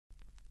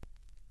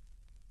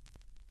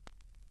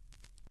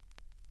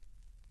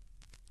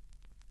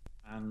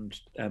And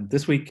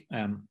this week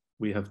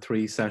we have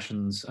 3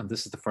 sessions, and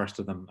this is the first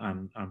of them.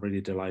 And I'm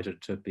really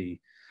delighted to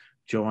be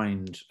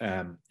joined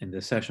in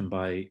this session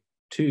by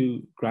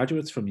 2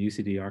 graduates from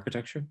UCD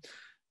Architecture,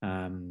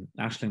 Aisling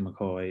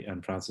McCoy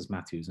and Francis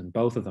Matthews, and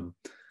both of them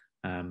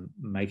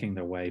making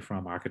their way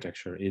from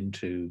architecture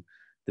into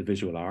the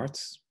visual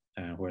arts,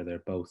 where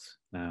they're both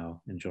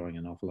now enjoying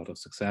an awful lot of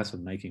success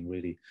and making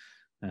really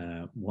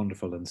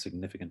wonderful and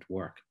significant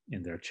work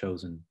in their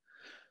chosen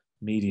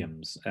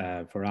mediums.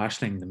 For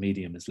Aisling, the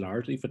medium is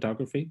largely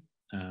photography,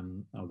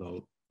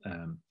 although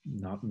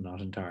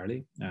not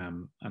entirely.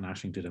 And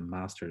Aisling did a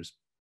master's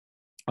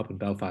up in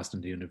Belfast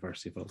in the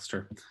University of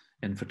Ulster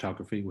in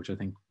photography, which I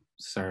think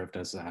served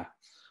as a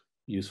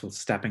useful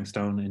stepping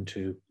stone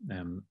into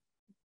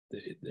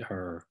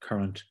her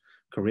current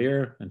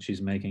career. And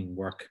she's making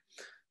work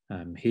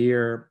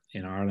here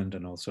in Ireland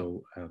and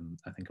also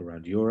I think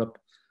around Europe,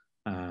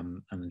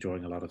 and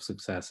enjoying a lot of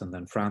success. And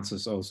then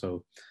Francis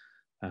also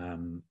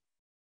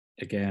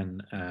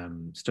again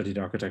studied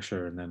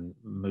architecture and then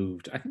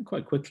moved, I think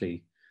quite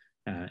quickly,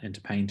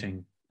 into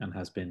painting, and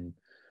has been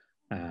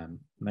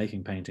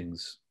making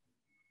paintings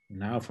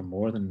now for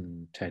more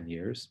than 10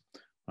 years,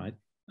 right?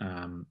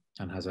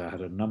 And has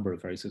had a number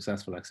of very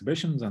successful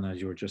exhibitions, and as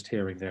you were just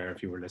hearing there,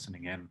 if you were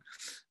listening in,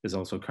 is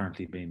also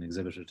currently being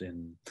exhibited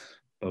in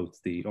both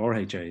the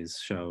RHA's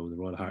show, the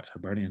Royal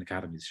Hibernian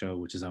Academy's show,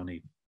 which is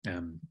only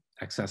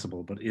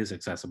accessible, but is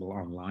accessible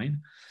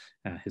online.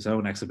 His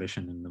own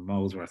exhibition in the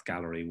Molesworth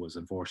Gallery was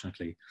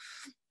unfortunately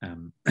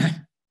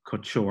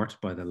cut short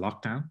by the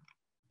lockdown.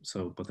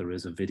 So, but there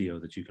is a video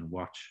that you can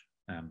watch,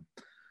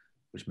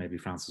 which maybe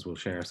Francis will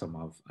share some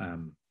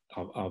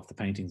of the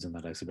paintings in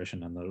that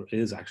exhibition. And there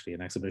is actually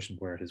an exhibition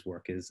where his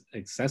work is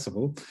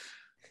accessible,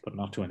 but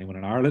not to anyone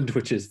in Ireland,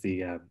 which is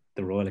the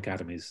Royal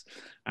Academy's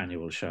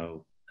annual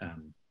show,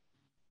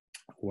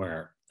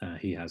 where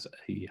he has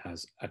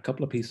a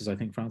couple of pieces, I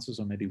think, Francis,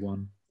 or maybe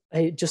one.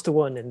 Just the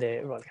one in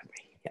the Royal Academy.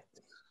 Yeah.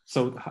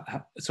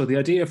 So the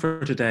idea for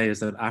today is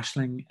that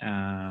Aisling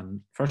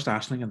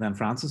and then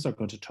Francis are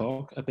going to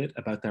talk a bit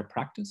about their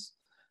practice,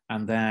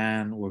 and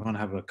then we're going to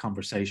have a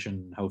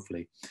conversation,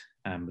 hopefully,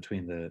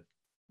 between the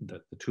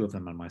 2 of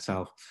them and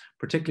myself,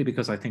 particularly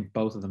because I think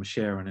both of them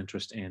share an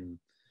interest in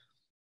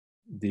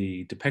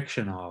the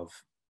depiction of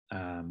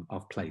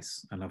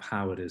place and of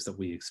how it is that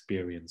we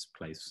experience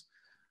place.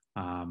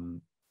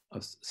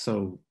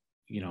 So,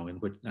 you know, in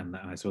which, and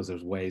I suppose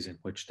there's ways in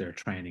which their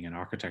training in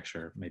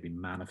architecture maybe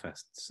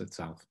manifests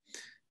itself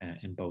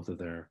in both of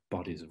their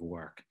bodies of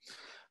work.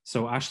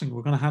 So Aisling,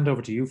 we're going to hand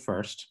over to you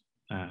first,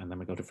 and then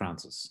we go to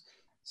Francis.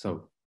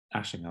 So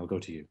Aisling, I'll go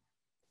to you.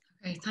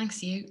 Okay,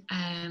 thanks you.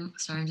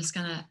 Sorry, I'm just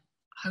gonna,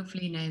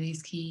 hopefully now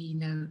these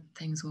keynote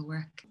things will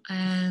work.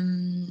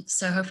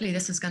 So hopefully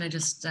this is gonna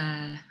just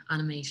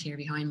animate here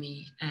behind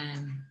me,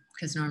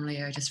 because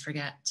normally I just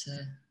forget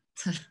to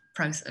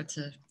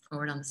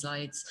forward on the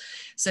slides.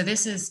 So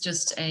this is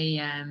just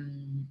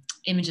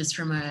images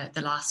from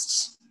the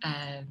last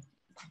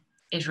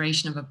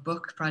iteration of a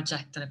book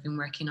project that I've been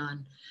working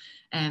on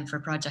for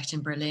a project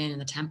in Berlin in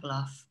the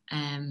Tempelhof.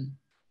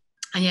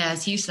 And yeah,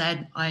 as Hugh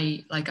said,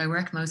 I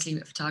work mostly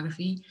with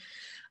photography,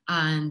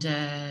 and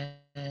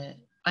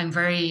I'm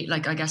very,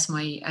 I guess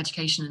my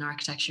education in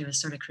architecture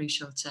is sort of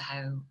crucial to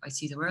how I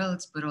see the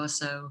world, but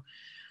also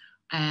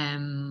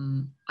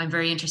I'm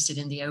very interested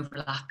in the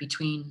overlap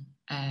between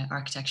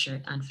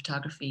architecture and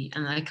photography,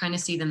 and I kind of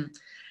see them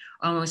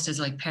almost as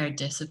like paired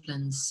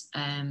disciplines,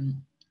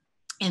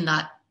 in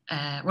that,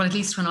 well, at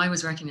least when I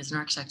was working as an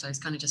architect, I was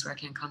kind of just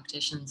working on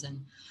competitions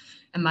and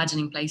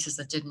imagining places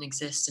that didn't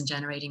exist and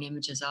generating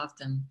images of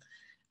them.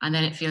 And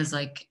then it feels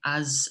like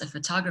as a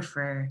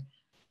photographer,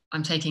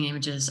 I'm taking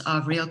images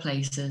of real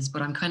places,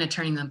 but I'm kind of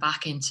turning them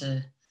back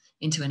into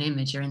an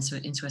image or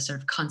into a sort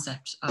of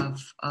concept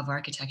of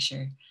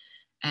architecture.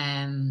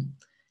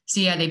 So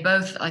yeah, I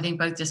think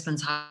both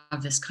disciplines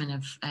have this kind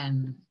of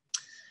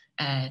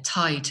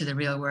tie to the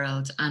real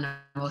world and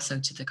also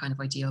to the kind of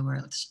ideal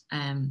world.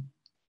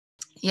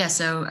 Yeah,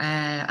 so,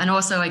 and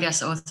also, I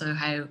guess also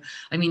how,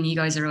 I mean, you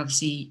guys are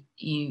obviously,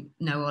 you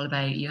know all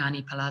about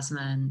Juhani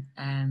Plasma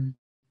and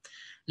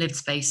lived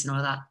space and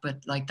all that, but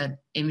like that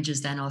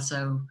images then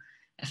also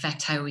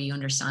affect how we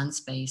understand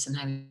space and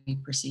how we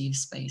perceive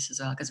space as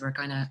well, because we're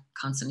kind of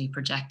constantly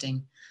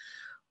projecting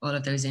all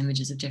of those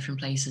images of different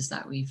places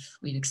that we've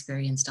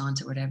experienced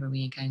onto whatever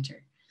we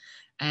encounter.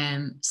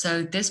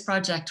 So this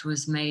project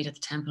was made at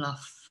the Tempelhof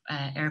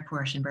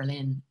airport in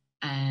Berlin.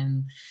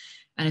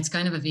 And it's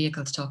kind of a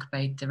vehicle to talk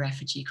about the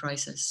refugee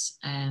crisis.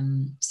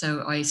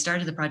 So I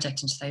started the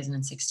project in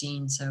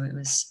 2016. So it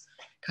was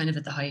kind of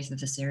at the height of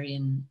the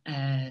Syrian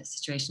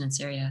situation in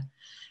Syria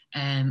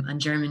and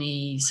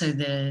Germany. So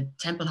the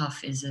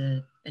Tempelhof is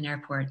an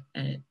airport,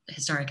 a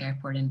historic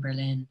airport in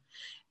Berlin.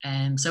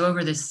 So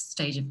over this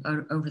stage of,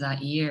 over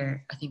that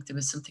year, I think there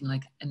was something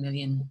like 1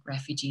 million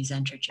refugees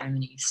entered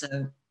Germany.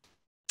 So,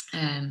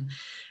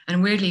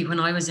 and weirdly, when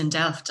I was in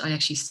Delft, I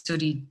actually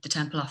studied the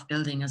Tempelhof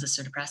building as a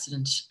sort of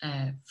precedent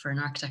for an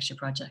architecture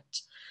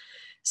project.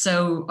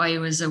 So I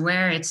was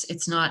aware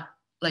it's not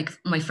like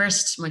my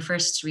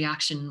first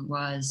reaction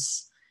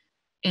was,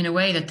 in a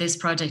way, that this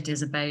project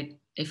is about,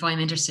 if I'm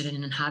interested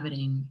in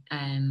inhabiting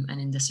and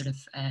in the sort of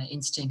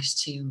instinct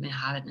to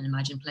inhabit an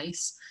imagined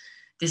place,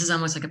 this is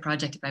almost like a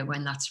project about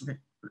when that's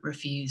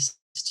refused.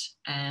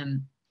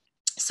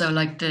 So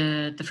like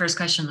the first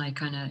question I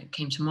kind of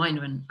came to mind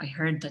when I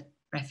heard that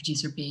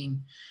refugees were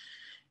being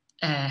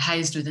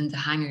housed within the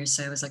hangars,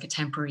 so it was like a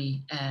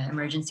temporary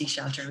emergency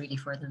shelter really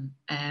for them,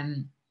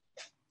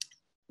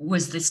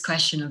 was this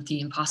question of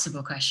the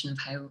impossible question of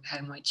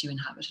how might you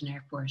inhabit an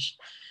airport?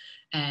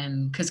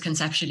 Because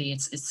conceptually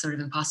it's sort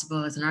of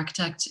impossible as an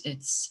architect.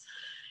 It's,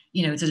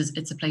 you know,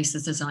 it's a place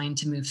that's designed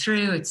to move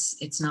through.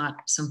 It's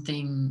not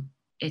something,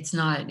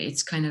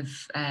 it's kind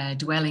of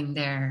dwelling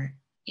there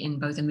in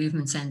both a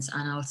movement sense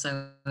and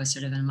also a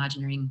sort of an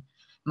imagining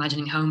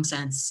home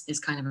sense is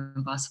kind of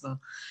impossible.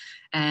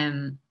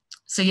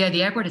 So yeah,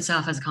 the airport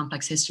itself has a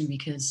complex history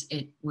because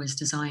it was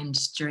designed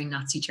during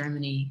Nazi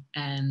Germany.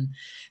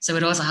 So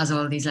it also has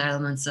all these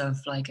elements of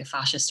like a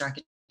fascist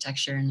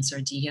architecture and a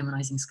sort of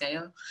dehumanizing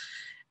scale.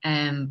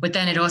 But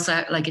then it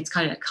also, like, it's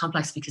kind of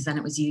complex because then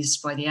it was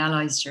used by the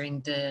Allies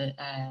during the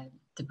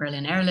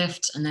Berlin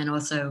airlift, and then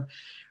also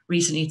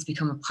recently it's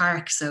become a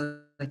park. So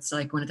it's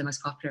like one of the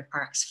most popular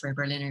parks for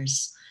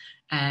Berliners.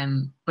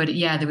 But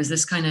yeah, there was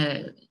this kind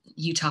of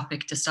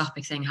utopic,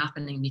 dystopic thing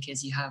happening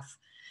because you have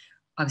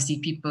obviously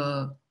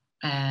people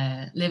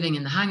living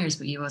in the hangars,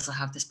 but you also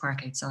have this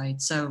park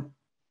outside. So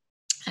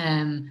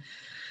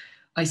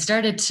I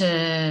started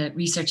to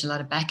research a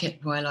lot of Beckett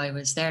while I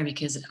was there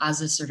because,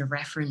 as a sort of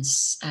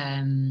reference,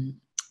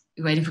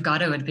 Waiting for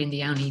Godot had been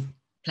the only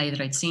play that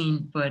I'd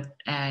seen, but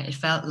it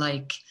felt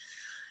like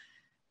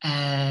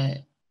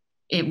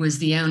it was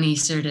the only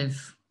sort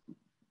of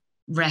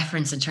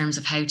reference in terms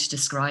of how to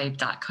describe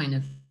that kind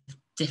of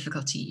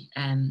difficulty.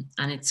 And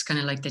it's kind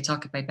of like they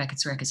talk about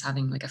Beckett's work as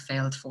having like a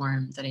failed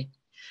form, that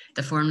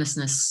the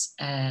formlessness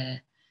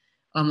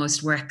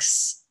almost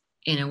works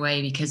in a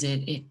way because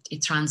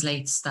it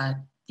translates that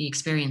the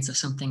experience of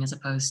something as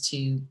opposed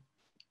to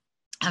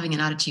having an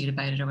attitude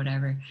about it or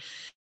whatever.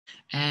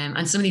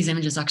 And some of these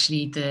images,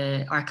 actually,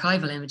 the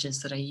archival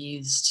images that I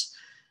used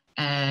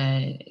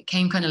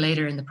came kind of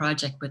later in the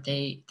project, but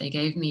they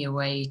gave me a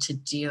way to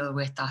deal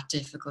with that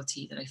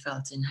difficulty that I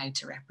felt in how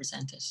to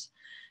represent it.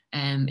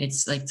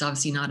 It's like, it's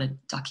obviously not a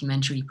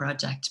documentary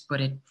project,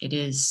 but it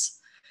is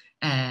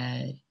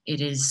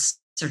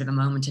sort of a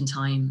moment in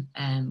time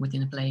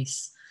within a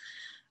place.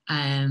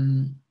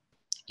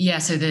 Yeah,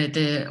 so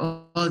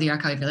all the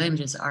archival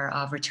images are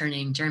of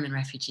returning German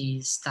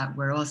refugees that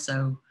were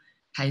also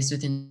housed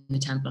within the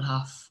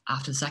Tempelhof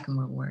after the Second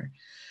World War.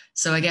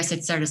 So I guess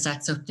it sort of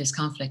sets up this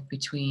conflict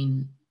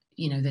between,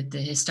 you know,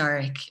 the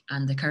historic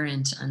and the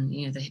current, and,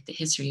 you know, the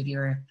history of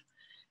Europe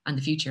and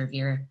the future of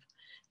Europe,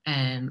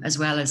 as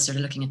well as sort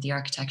of looking at the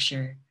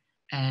architecture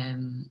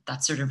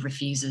that sort of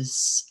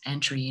refuses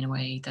entry in a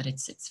way that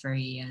it's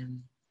very,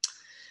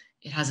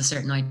 it has a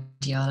certain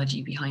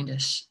ideology behind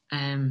it.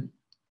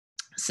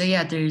 So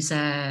yeah, there's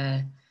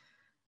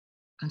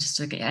I'm just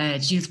looking,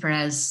 Judith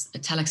Perez,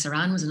 Telex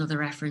Iran was another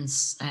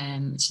reference,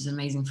 which is an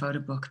amazing photo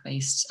book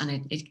based.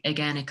 And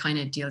it kind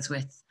of deals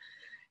with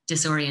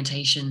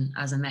disorientation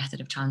as a method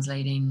of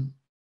translating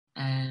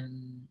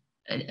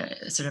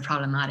a sort of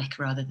problematic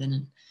rather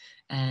than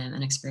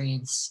an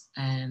experience.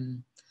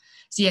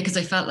 So yeah, because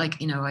I felt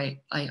like, you know,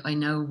 I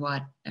know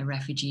what a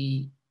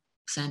refugee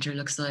center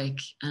looks like.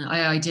 And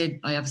I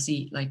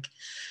obviously like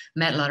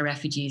met a lot of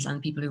refugees and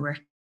people who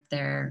worked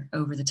there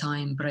over the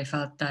time, but I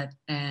felt that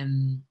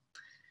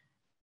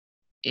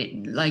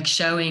it, like,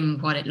 showing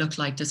what it looked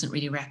like doesn't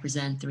really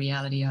represent the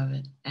reality of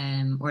it,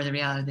 or the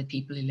reality of the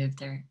people who live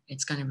there.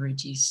 It's kind of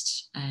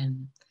reduced.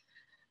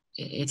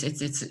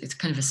 It's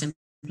kind of a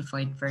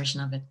simplified version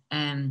of it.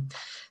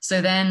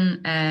 So then,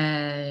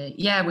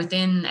 yeah,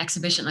 within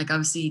exhibition, like,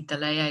 obviously the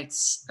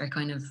layouts are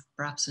kind of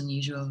perhaps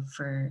unusual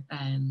for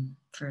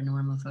a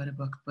normal photo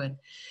book, but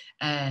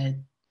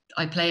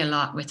I play a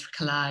lot with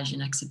collage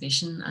in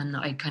exhibition, and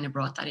I kind of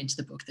brought that into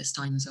the book this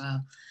time as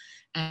well.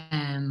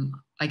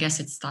 I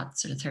guess it's that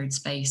sort of third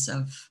space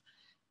of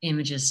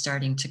images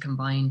starting to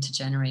combine to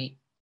generate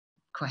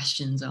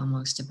questions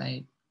almost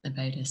about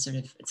a sort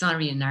of, it's not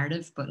really a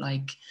narrative, but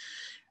like,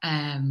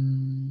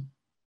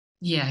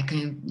 yeah,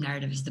 kind of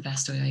narrative is the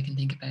best way I can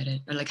think about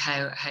it, or like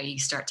how you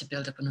start to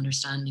build up an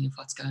understanding of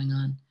what's going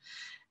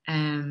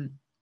on.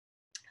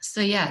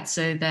 So yeah,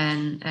 so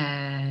then,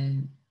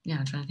 yeah,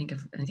 I'm trying to think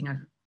of anything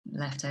I've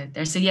left out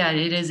there. So yeah,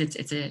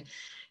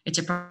 it's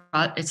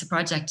a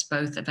project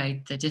both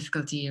about the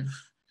difficulty of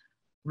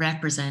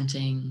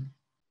representing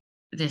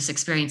this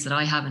experience that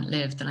I haven't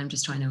lived, that I'm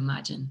just trying to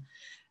imagine,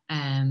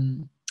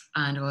 and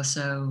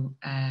also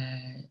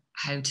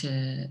how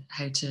to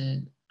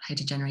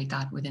generate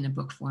that within a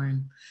book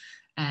form.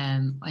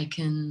 I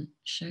can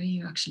show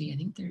you, actually, I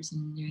think we're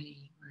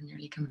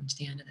nearly coming to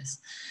the end of this.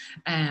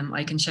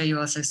 I can show you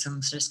also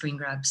some sort of screen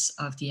grabs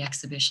of the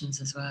exhibitions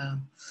as well.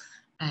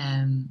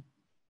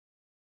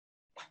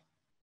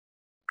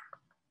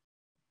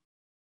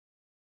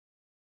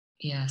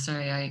 Yeah,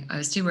 sorry, I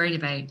was too worried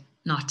about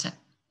not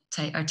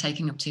are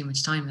taking up too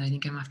much time. I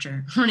think I'm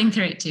after running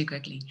through it too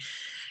quickly.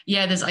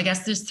 Yeah, there's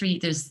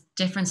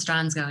different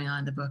strands going on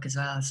in the book as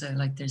well. So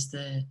like there's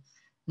the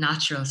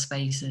natural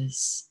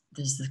spaces,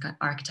 there's the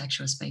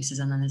architectural spaces,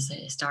 and then there's the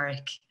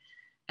historic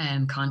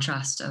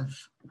contrast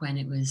of when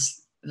it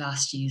was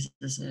last used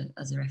as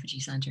a refugee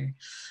centre.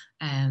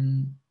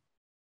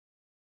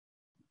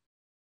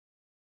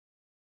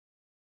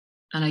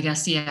 And I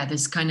guess, yeah,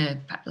 there's kind of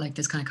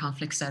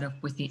conflict set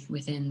up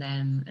within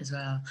them as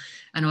well.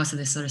 And also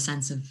this sort of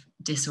sense of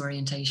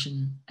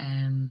disorientation,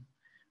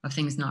 of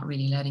things not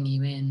really letting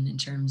you in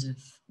terms of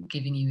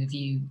giving you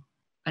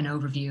an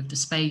overview of the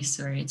space,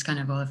 or it's kind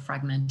of all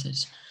fragmented,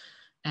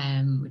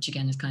 which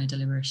again is kind of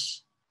deliberate.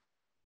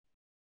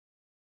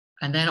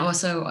 And then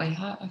also I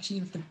have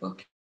the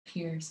book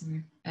here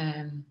somewhere.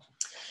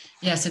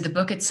 Yeah, so the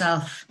book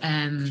itself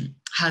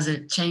has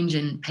a change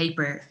in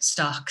paper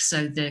stock.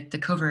 So the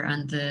cover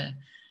and the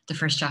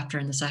first chapter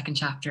and the second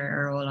chapter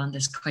are all on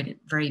this quite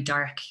very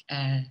dark.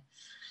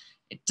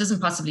 It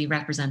doesn't possibly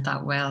represent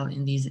that well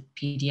in these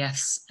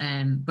PDFs,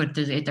 but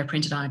they're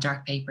printed on a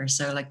dark paper.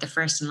 So like the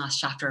first and last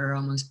chapter are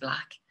almost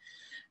black.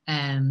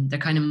 They're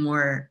kind of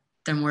more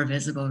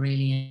visible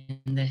really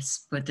in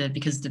this, but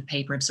because the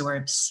paper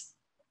absorbs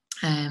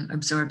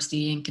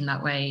the ink in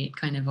that way, it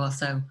kind of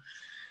also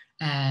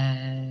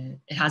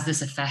it has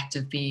this effect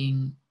of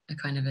being a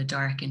kind of a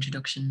dark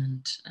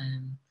introduction,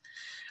 and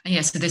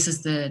yeah, so this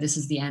is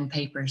the end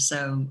paper.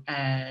 So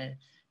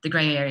the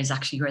grey area is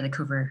actually where the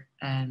cover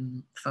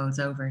folds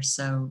over.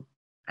 So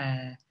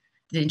the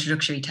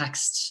introductory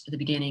text at the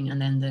beginning,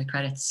 and then the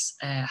credits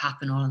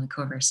happen all on the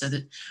cover. So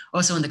that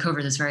also on the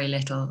cover there's very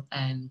little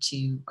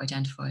to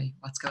identify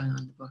what's going on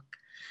in the book.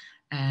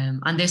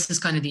 And this is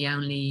kind of the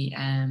only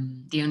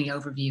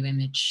overview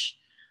image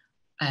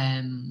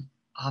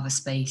of a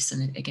space,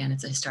 and again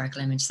it's a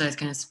historical image, so it's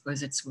kind of, I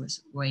suppose it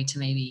was a way to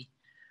maybe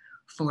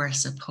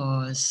force a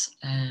pause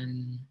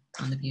on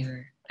the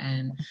viewer. So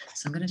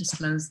I'm going to just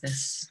close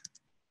this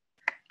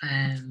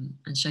and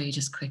show you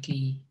just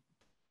quickly.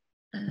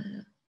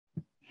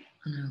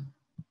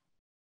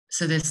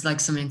 So there's like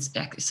some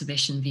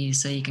exhibition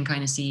views, so you can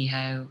kind of see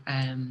how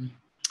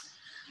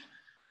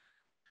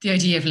the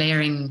idea of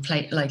layering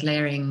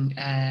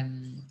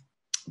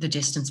the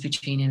distance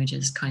between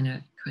images kind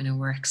of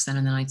works. And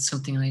then it's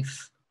something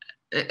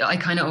I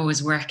kind of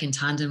always work in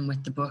tandem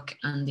with the book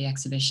and the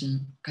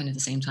exhibition kind of at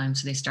the same time,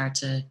 so they start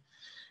to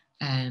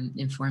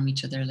inform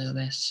each other a little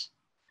bit.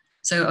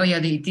 So, oh yeah,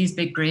 these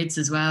big grids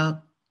as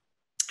well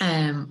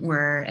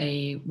were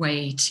a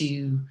way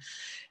to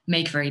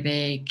make very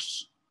big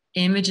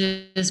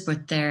images,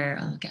 but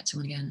I'll get to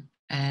one again.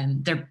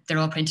 They're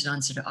all printed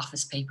on sort of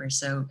office paper.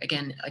 So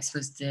again, I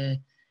suppose the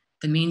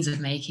means of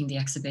making the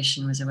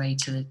exhibition was a way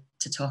to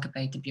talk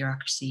about the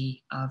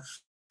bureaucracy of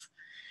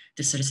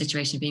this sort of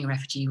situation of being a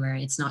refugee, where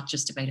it's not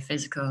just about a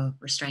physical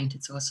restraint,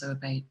 it's also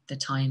about the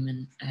time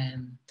and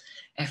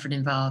effort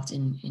involved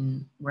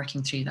in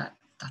working through that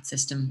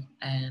system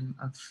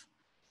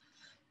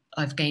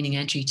of gaining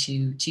entry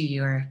to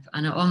Europe,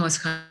 and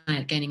almost kind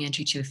of gaining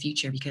entry to a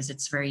future, because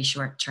it's a very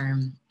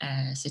short-term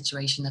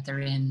situation that they're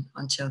in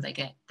until they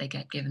get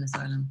given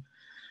asylum.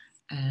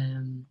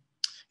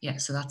 Yeah,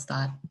 so that's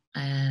that.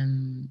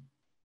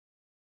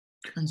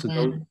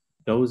 So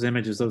those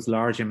images, those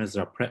large images,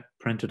 are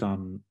printed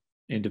on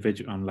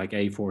like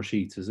A4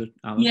 sheets, is it,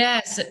 Alice?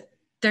 Yes,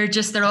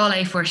 they're all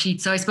A4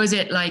 sheets. So I suppose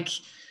it, like,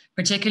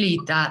 particularly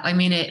that, I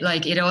mean,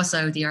 it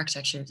also, the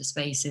architecture of the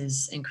space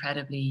is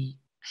incredibly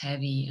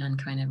heavy and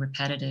kind of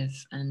repetitive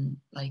and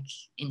like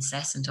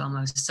incessant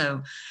almost.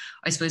 So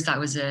I suppose it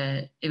was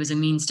a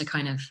means to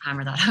kind of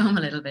hammer that home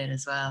a little bit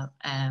as well.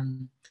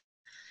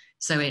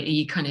 So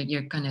you're kind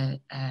of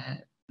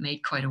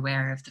made quite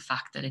aware of the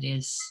fact that it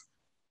is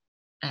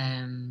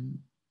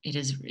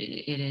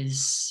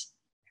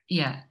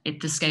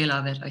the scale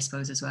of it, I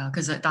suppose, as well,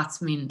 because I'm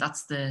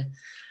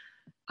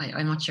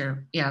not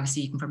sure. Yeah,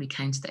 obviously you can probably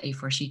count the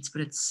A4 sheets,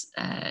 but it's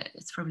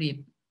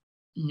probably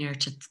near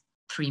to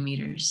 3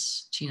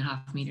 meters,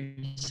 2.5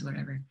 meters,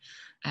 whatever.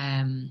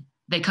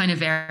 They kind of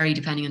vary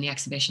depending on the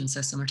exhibition.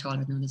 So some are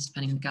taller than others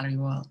depending on the gallery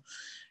wall.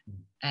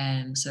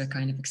 So it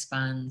kind of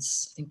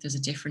expands. I think there's a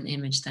different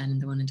image then in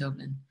the one in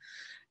Dublin.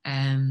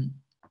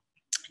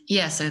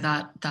 Yeah, so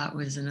that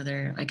was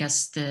another, I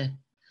guess I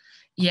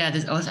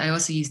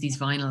also use these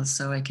vinyls,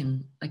 so I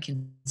can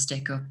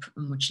stick up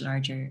a much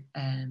larger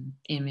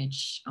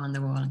image on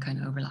the wall and kind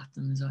of overlap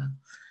them as well.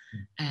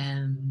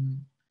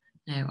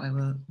 Now I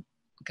will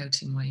go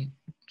to my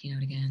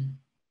keynote again.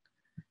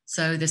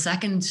 So the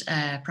second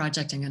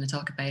project I'm going to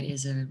talk about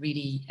is a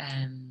really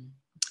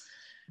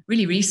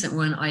recent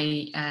one.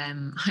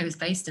 I was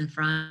based in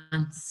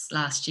France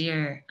last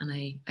year, and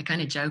I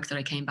kind of joke that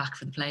I came back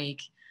for the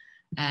plague.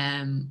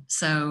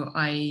 So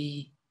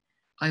I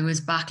was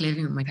back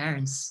living with my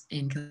parents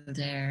in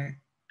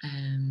Kildare,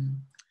 and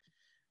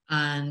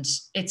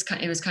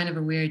it was kind of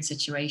a weird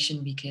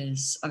situation,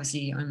 because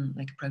obviously I'm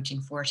like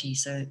approaching 40,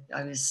 so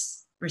I was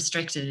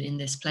restricted in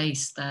this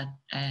place that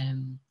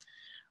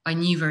I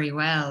knew very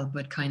well,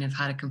 but kind of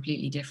had a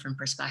completely different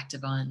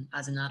perspective on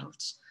as an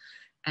adult.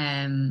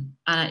 And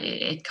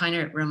it kind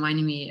of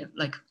reminded me of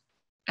like,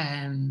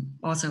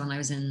 also when I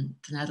was in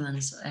the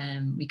Netherlands,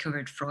 we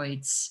covered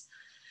Freud's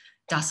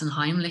Das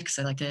Unheimlich,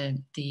 so like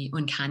the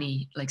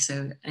uncanny, like,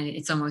 so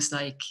it's almost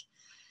like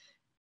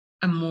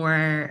a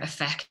more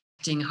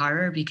affecting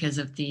horror because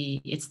of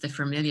it's the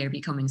familiar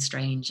becoming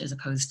strange as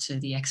opposed to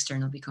the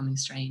external becoming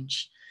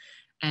strange.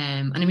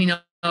 And I mean,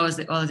 all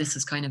of this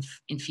was kind of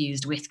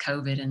infused with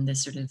COVID and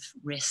this sort of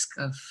risk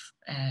of,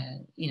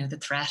 the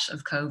threat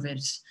of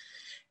COVID,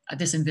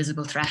 this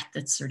invisible threat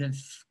that sort of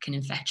can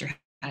infect your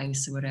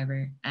house or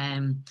whatever.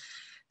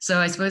 So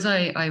I suppose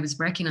I was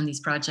working on this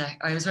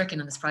project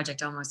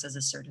almost as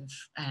a sort of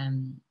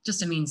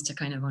just a means to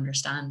kind of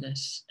understand it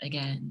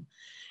again.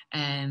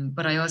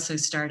 But I also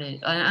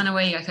started, in a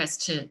way, I guess,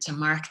 to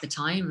mark the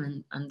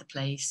time and the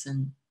place.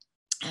 And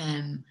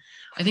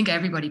I think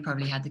everybody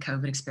probably had the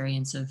COVID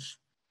experience of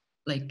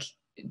like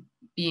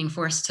being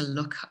forced to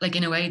look, like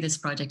in a way, this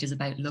project is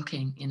about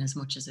looking in as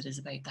much as it is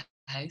about the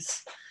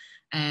house.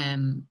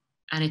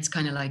 And it's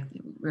kind of like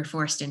we're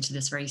forced into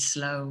this very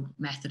slow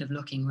method of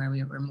looking where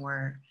we were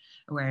more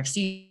aware of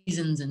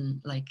seasons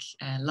and like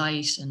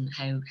light and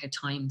how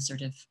time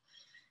sort of,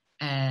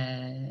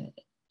 kind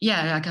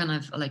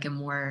of like a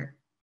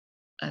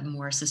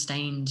more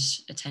sustained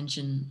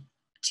attention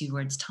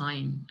towards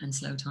time and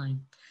slow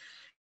time.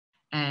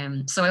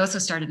 So I also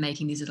started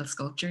making these little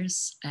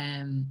sculptures,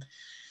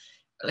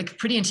 like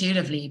pretty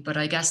intuitively, but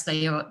I guess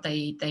they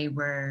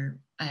were,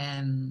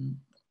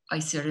 I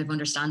sort of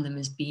understand them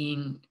as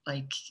being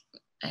like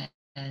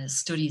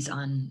studies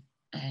on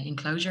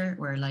enclosure,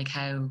 where like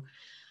how,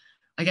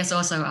 I guess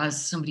also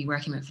as somebody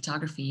working with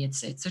photography,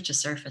 it's such a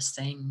surface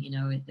thing,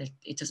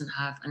 it doesn't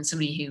have, and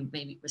somebody who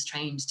maybe was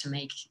trained to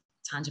make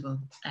tangible,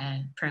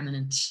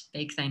 permanent,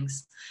 big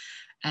things.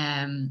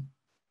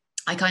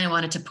 I kind of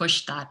wanted to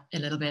push that a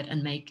little bit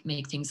and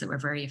make things that were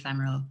very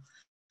ephemeral,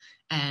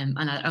 and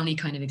that only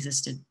kind of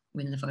existed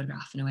within the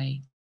photograph in a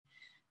way.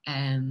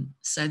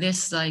 So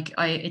this, like,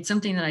 it's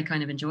something that I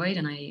kind of enjoyed,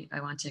 and I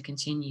want to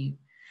continue.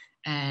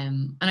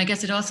 And I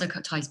guess it also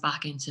ties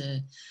back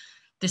into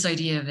this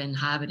idea of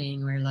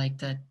inhabiting, where like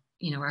that,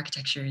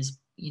 architecture is,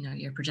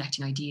 you're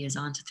projecting ideas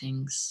onto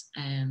things,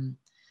 and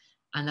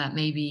that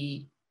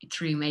maybe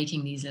through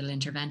making these little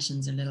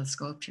interventions or little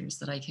sculptures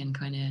that I can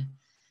kind of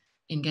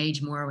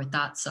engage more with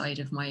that side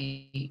of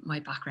my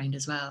background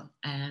as well.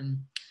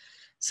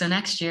 So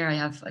next year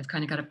I've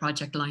kind of got a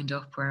project lined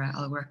up where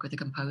I'll work with a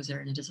composer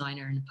and a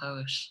designer and a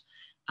poet,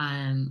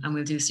 and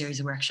we'll do a series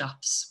of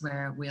workshops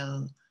where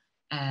we'll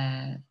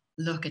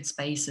look at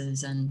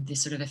spaces and the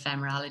sort of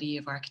ephemerality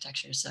of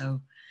architecture.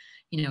 So,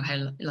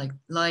 how like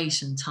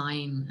light and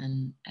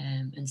time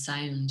and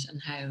sound,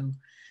 and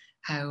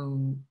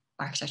how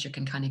architecture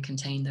can kind of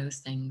contain those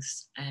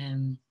things.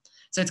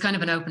 So it's kind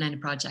of an open-ended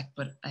project,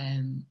 but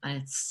and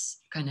it's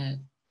kind of,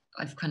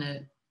 I've kind of,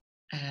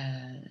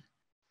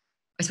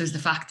 I suppose the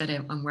fact that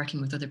I'm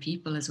working with other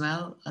people as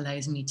well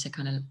allows me to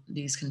kind of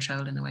lose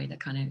control in a way that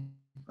kind of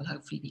will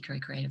hopefully be very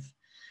creative.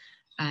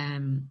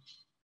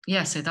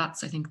 So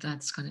I think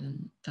that's kind of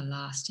the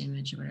last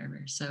image or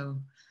whatever. So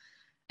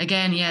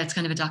again, it's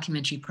kind of a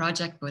documentary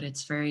project, but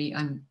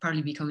I'm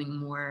probably becoming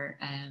more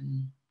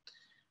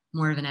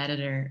of an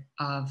editor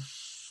of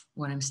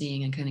what I'm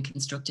seeing and kind of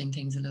constructing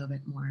things a little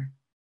bit more.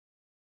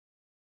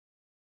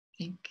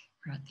 I think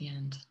we're at the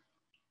end.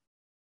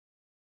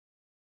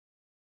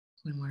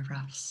 One more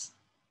perhaps.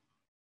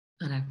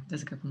 Oh no,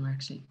 there's a couple more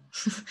actually.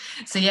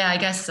 So I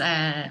guess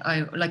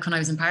I like when I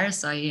was in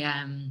Paris,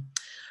 I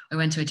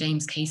went to a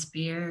James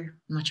Casebeer.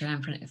 I'm not sure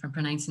if I'm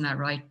pronouncing that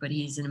right, but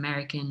he's an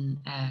American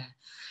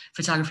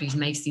photographer who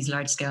makes these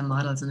large scale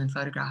models and then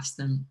photographs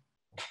them.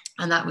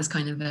 And that was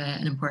kind of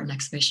an important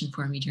exhibition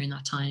for me during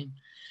that time.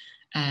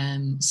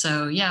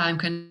 So I'm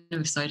kind of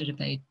excited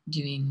about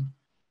doing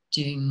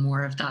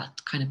more of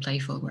that kind of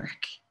playful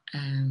work,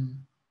 and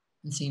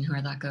seeing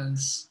where that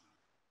goes.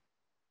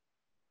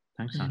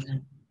 Thanks,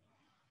 Ashley.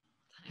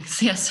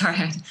 Thanks. Yeah,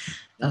 sorry.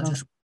 I'll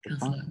just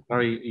cancel it.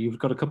 Sorry, you've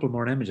got a couple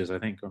more images, I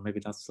think, or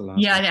maybe that's the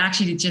last. Yeah, one.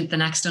 Actually, the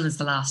next one is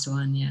the last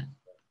one. Yeah.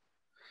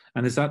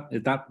 And is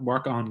that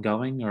work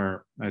ongoing,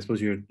 or I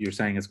suppose you're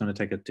saying it's going to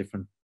take a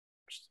different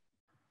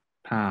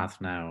path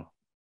now?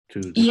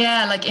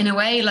 Like in a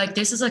way, like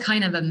this is a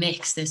kind of a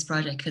mix, this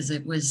project, because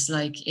it was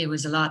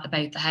a lot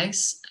about the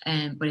house,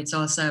 but it's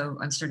also,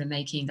 I'm sort of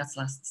making, that's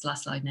the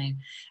last slide now,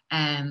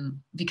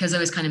 because I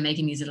was kind of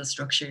making these little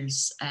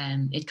structures,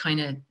 it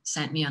kind of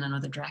sent me on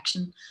another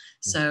direction.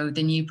 So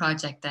the new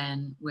project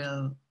then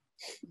will,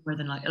 more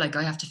than like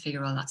I have to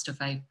figure all that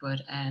stuff out,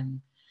 but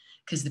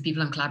because the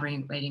people I'm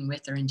collaborating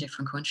with are in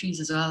different countries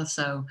as well.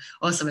 So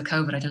also with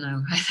COVID, I don't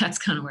know how that's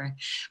going to work.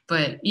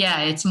 But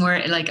it's more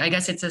like, I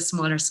guess it's a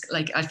smaller,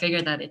 like I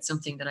figure that it's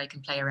something that I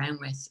can play around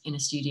with in a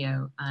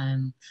studio,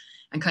 and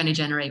kind of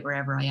generate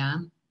wherever I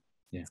am.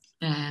 Yeah.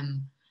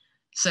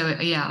 So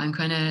I'm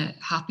kind of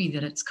happy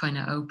that it's kind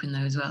of open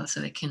though as well,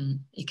 so it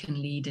can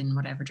lead in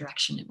whatever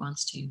direction it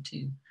wants to.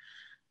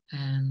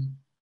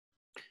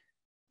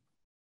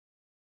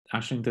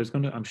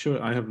 Aisling, I'm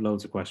sure I have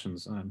loads of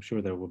questions, and I'm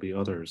sure there will be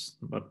others,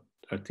 but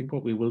I think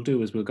what we will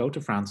do is we'll go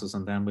to Francis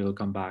and then we'll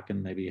come back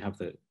and maybe have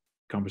the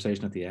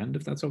conversation at the end,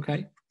 if that's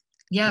okay.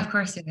 Yeah, of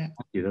course. Yeah. Thank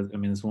you. I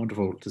mean, it's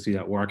wonderful to see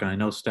that work. And I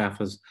know Steph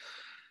has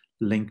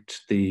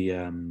linked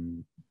the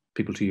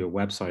people to your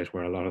website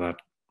where a lot of that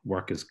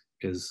work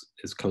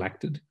is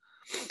collected.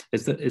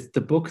 Is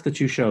the book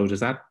that you showed, is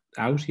that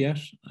out yet?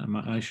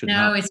 I should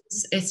know. No,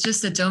 it's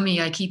just a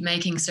dummy. I keep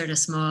making sort of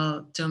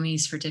small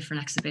dummies for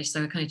different exhibitions,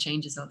 so it kind of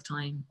changes all the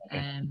time.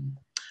 Okay.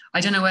 I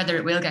don't know whether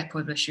it will get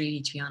published,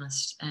 really, to be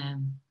honest.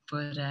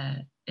 But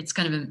it's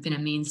kind of been a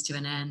means to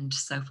an end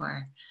so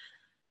far.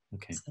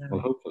 Okay. So,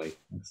 well, hopefully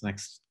it's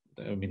next.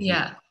 I mean,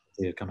 yeah.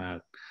 See it come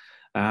out.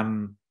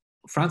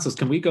 Francis,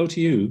 can we go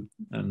to you?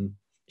 And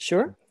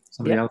sure.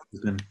 Somebody else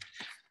has been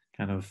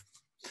kind of.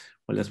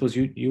 Well, I suppose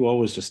you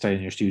always just stay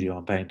in your studio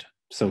and paint.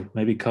 So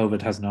maybe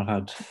COVID has not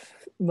had.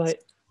 My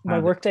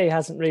workday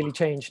hasn't really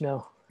changed,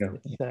 no. Yeah.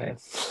 Okay.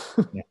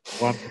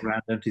 Walking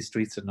around empty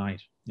streets at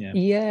night. Yeah.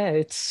 Yeah,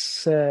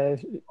 it's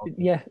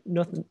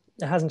nothing.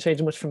 It hasn't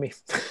changed much for me.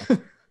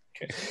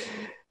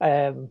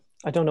 Okay.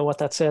 I don't know what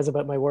that says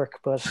about my work,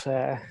 but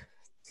yeah,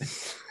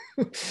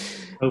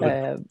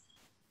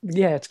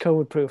 it's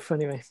COVID proof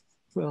anyway.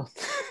 Well,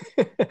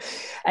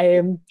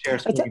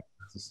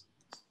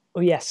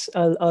 oh yes,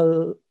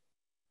 I'll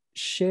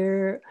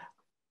share.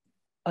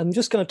 I'm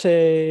just going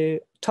to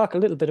talk a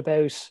little bit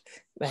about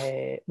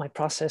my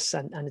process,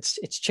 and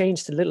it's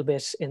changed a little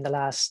bit in the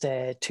last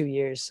 2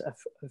 years.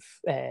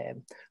 I've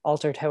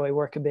altered how I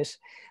work a bit,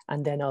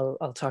 and then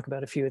I'll talk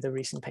about a few of the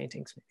recent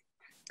paintings.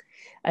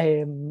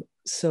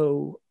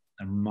 So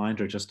a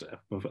reminder, just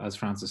as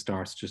Francis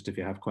starts, just if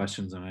you have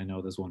questions, and I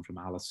know there's one from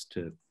Alice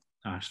to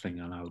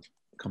Aisling, and I'll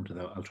come to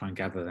that. I'll try and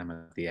gather them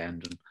at the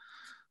end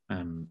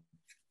and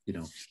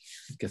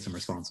get some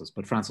responses.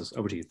 But Francis,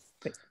 over to you.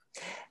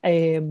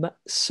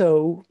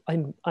 So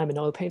I'm an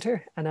oil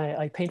painter, and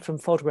I paint from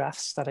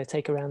photographs that I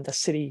take around the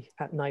city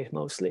at night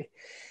mostly.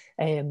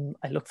 I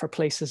look for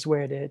places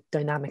where the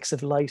dynamics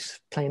of light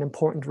play an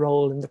important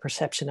role in the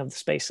perception of the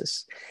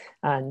spaces.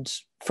 And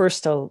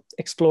first I'll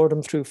explore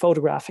them through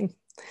photographing.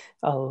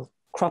 I'll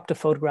crop the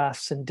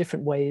photographs in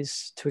different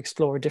ways to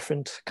explore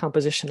different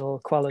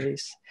compositional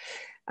qualities.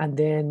 And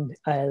then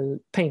I'll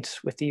paint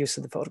with the use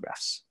of the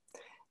photographs.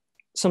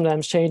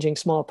 Sometimes changing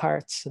small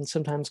parts and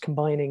sometimes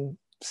combining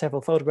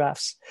several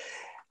photographs.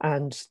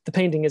 And the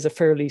painting is a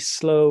fairly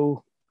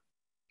slow,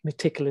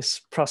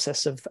 meticulous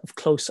process of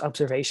close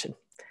observation.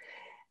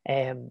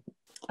 And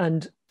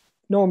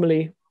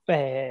normally,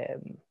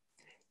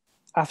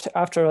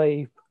 after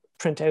I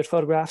print out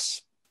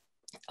photographs,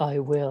 I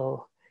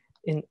will,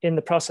 in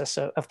the process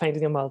of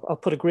painting them, I'll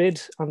put a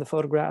grid on the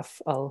photograph.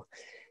 I'll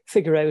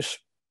figure out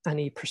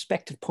any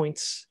perspective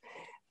points.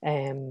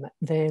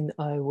 Then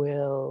I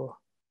will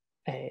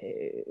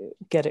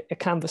get a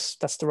canvas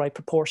that's the right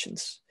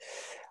proportions.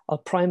 I'll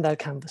prime that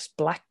canvas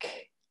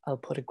black. I'll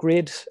put a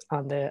grid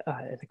on an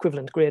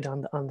equivalent grid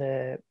on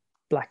the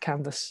black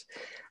canvas.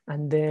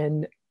 And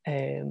then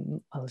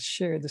I'll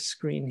share the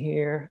screen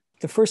here.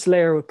 The first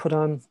layer we put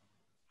on,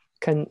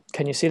 can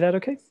you see that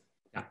okay?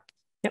 Yeah.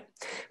 Yep.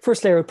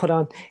 First layer we put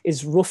on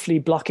is roughly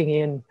blocking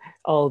in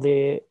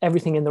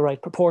everything in the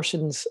right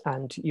proportions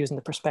and using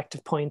the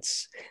perspective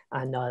points.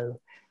 And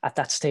at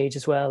that stage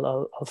as well,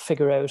 I'll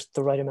figure out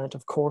the right amount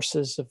of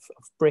courses of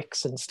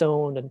bricks and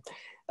stone, and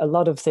a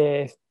lot of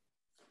the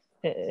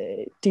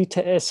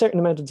detail, a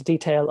certain amount of the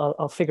detail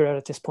I'll figure out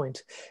at this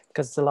point,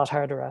 because it's a lot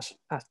harder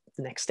at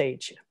the next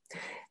stage.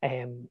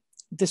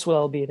 This will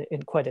all be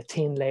in quite a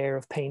thin layer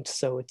of paint,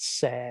 so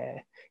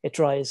it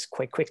dries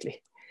quite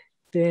quickly.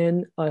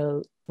 Then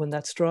when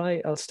that's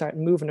dry, I'll start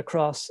moving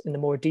across in the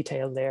more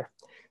detailed layer.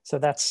 So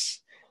that's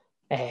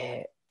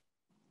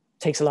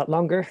takes a lot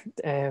longer,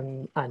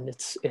 and I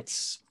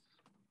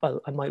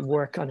might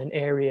work on an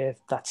area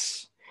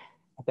that's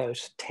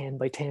about 10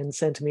 by 10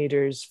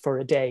 centimeters for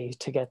a day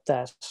to get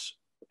that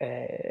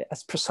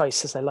as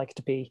precise as I like it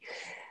to be.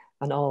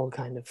 And all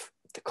kind of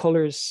the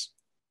colors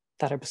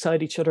that are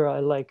beside each other,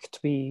 I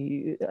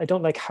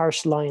don't like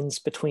harsh lines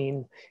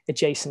between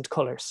adjacent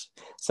colors.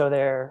 So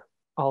they're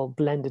all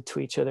blended to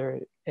each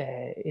other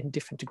in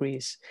different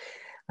degrees.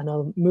 And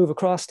I'll move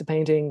across the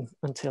painting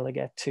until I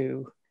get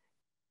to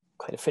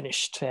quite a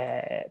finished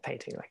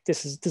painting. Like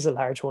this is a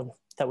large one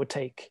that would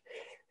take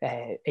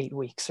 8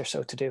 weeks or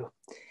so to do.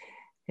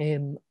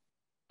 And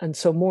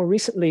so more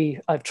recently,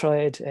 I've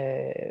tried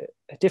a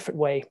different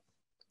way.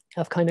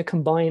 I've kind of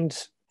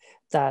combined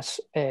that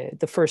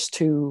those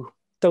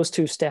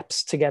two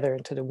steps together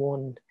into the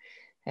one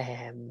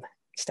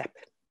step,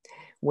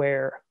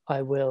 where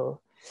I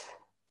will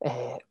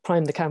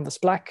prime the canvas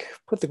black,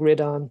 put the grid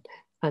on,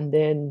 and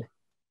then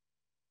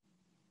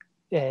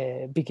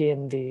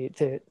begin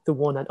the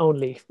one and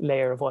only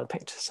layer of oil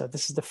paint. So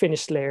this is the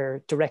finished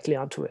layer directly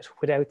onto it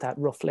without that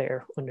rough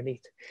layer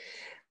underneath.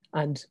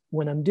 And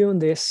when I'm doing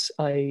this,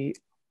 I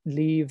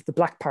leave the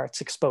black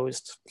parts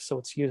exposed. So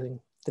it's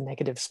using the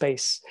negative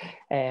space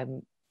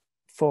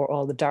for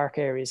all the dark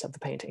areas of the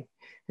painting.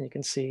 And you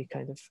can see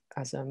kind of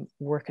as I'm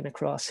working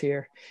across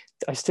here,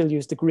 I still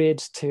use the grid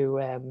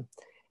to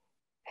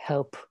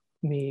help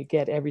me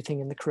get everything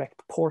in the correct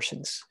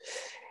proportions.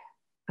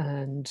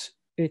 And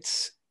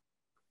it's,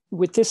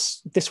 with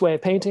this way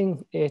of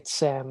painting,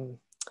 it's I'm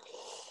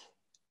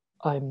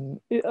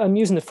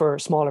using it for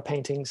smaller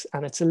paintings,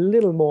 and it's a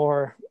little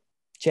more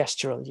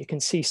gestural. You can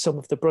see some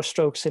of the brush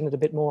strokes in it a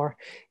bit more.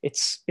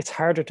 It's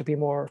harder to be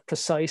more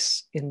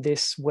precise in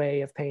this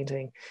way of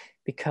painting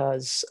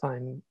because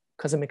I'm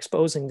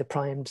exposing the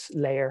primed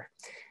layer.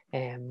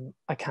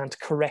 I can't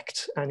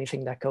correct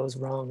anything that goes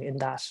wrong in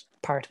that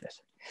part of it.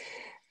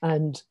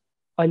 And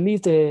I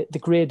leave the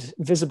grid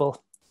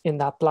visible in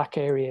that black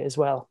area as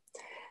well.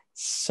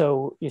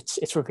 So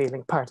it's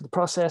revealing part of the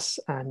process,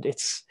 and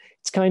it's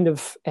kind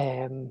of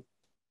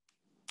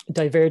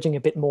diverging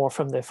a bit more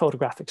from the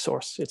photographic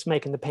source. It's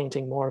making the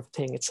painting more of a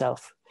thing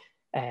itself.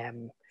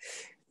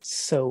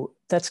 So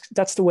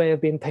that's the way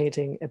I've been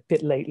painting a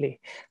bit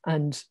lately.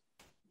 And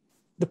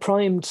the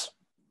primed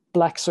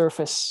black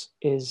surface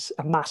is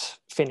a matte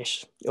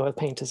finish. Oil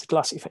paint is a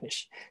glossy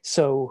finish.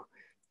 So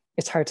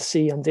it's hard to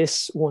see on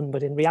this one,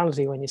 but in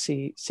reality, when you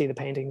see the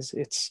paintings,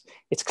 it's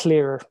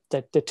clearer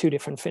that the two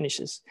different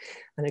finishes.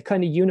 And it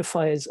kind of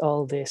unifies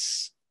all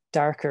this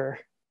darker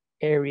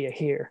area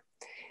here,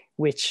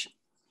 which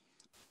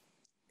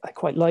I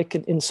quite like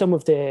in some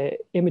of the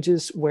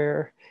images,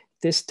 where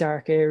this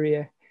dark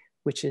area,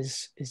 which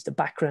is the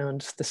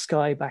background, the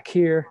sky back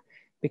here,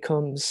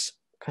 becomes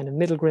kind of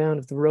middle ground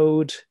of the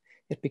road.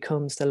 It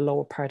becomes the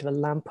lower part of a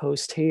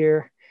lamppost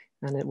here,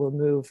 and it will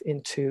move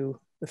into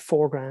the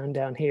foreground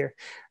down here.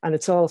 And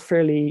it's all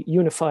fairly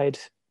unified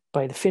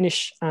by the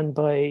finish and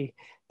by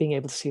being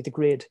able to see the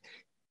grid.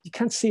 You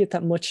can't see it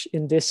that much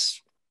in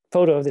this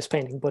photo of this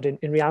painting, but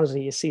in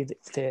reality, you see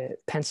the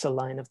pencil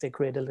line of the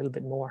grid a little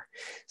bit more.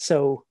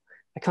 So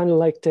I kind of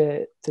like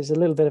there's a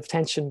little bit of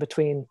tension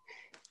between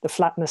the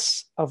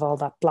flatness of all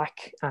that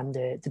black and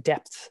the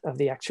depth of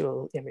the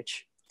actual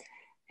image.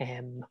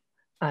 And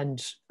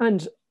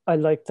I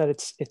like that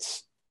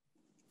it's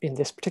in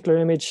this particular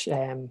image,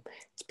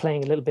 it's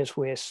playing a little bit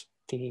with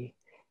the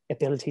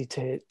ability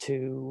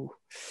to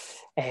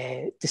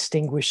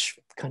distinguish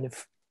kind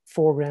of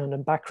foreground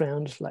and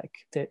background.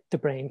 Like the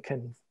brain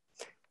can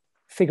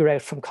figure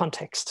out from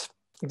context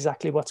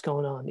exactly what's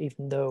going on,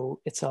 even though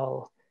it's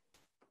all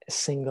a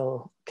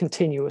single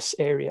continuous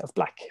area of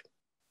black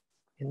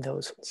in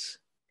those ones.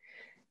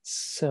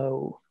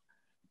 So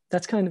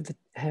that's kind of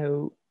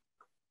how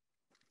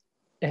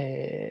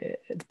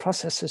the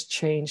process has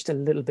changed a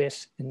little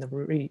bit in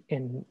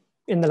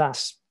the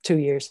last 2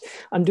 years.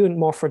 I'm doing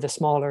more for the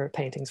smaller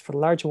paintings. For the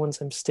larger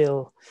ones, I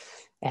still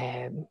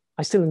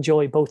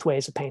enjoy both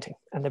ways of painting,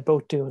 and they're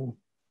both doing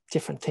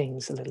different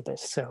things a little bit.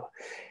 So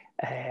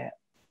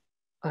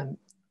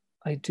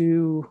I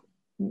do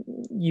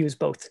use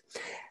both.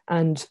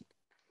 And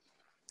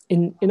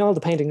in all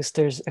the paintings,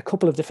 there's a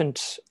couple of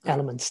different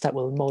elements that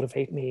will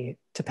motivate me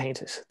to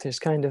paint it. There's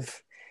kind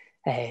of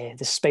the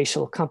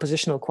spatial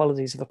compositional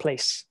qualities of a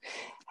place,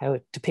 how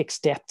it depicts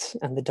depth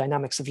and the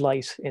dynamics of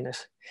light in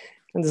it.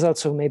 And there's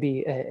also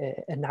maybe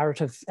a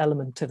narrative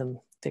element to them.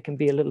 They can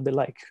be a little bit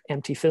like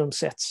empty film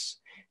sets.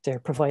 They're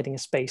providing a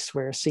space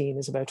where a scene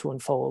is about to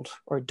unfold,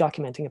 or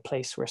documenting a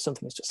place where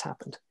something has just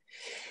happened.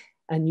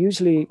 And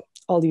usually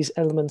all these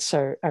elements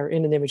are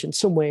in an image in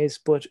some ways,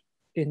 but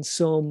in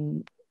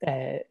some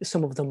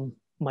of them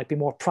might be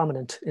more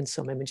prominent in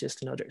some images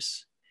than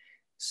others.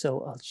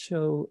 So I'll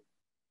show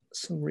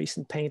some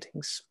recent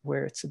paintings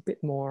where it's a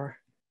bit more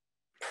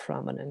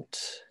prominent.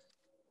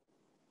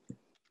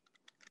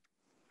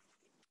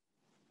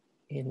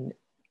 In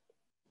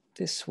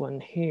this one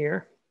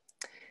here,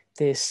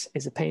 this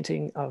is a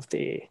painting of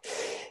the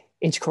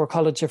Inchicore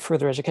College of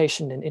Further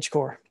Education in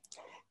Inchicore,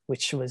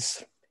 which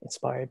was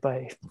inspired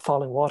by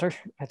falling water,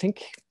 I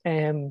think.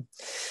 And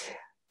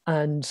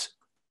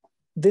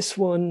this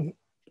one,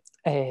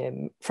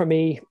 for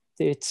me,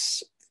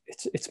 it's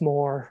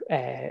more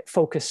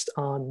focused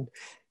on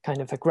kind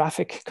of a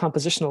graphic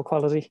compositional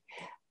quality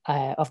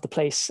of the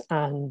place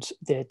and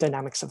the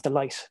dynamics of the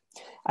light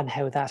and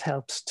how that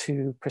helps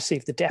to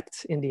perceive the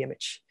depth in the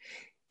image.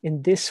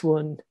 In this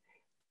one,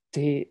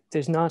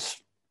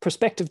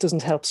 perspective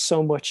doesn't help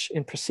so much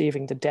in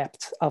perceiving the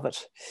depth of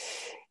it.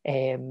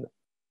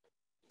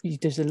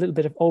 There's a little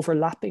bit of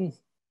overlapping,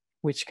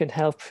 which can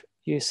help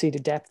you see the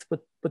depth,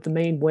 but the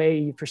main way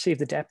you perceive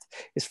the depth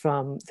is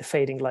from the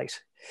fading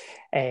light.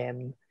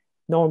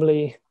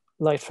 Normally,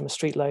 light from a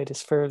street light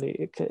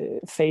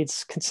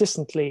fades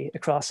consistently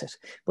across it,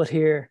 but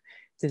here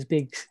there's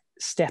big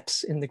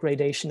steps in the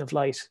gradation of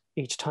light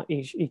with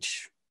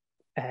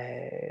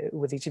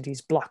each of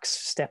these blocks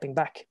stepping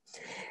back.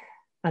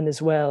 And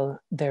as well,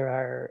 there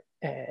are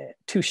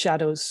two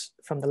shadows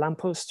from the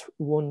lamppost,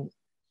 one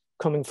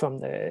coming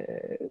from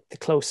the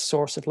close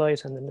source of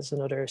light, and then there's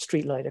another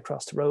street light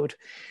across the road.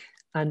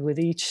 And with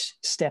each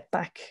step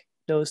back,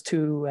 those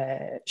two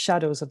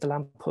shadows of the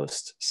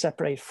lamppost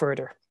separate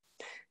further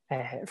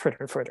and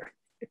further,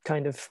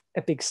 kind of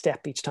a big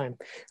step each time.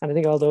 And I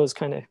think all those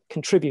kind of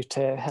contribute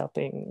to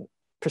helping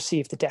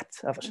perceive the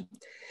depth of it.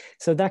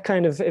 So that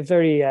kind of a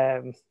very,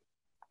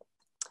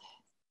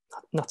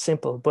 not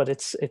simple, but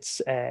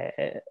it's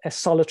a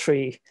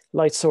solitary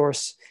light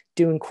source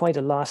doing quite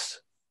a lot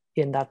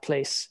in that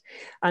place.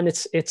 And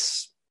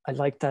I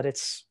like that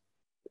it's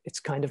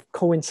kind of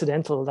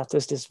coincidental that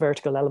there's this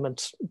vertical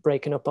element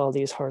breaking up all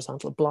these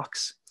horizontal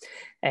blocks.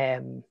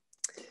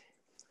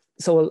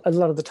 So a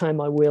lot of the time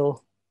I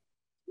will,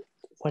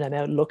 when I'm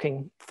out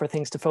looking for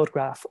things to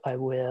photograph, I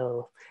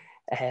will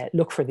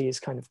look for these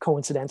kind of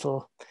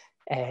coincidental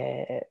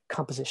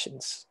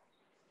compositions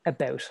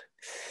about.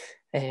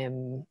 Yeah,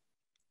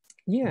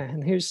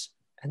 and here's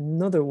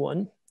another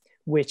one,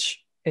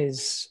 which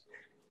is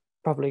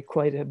probably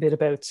quite a bit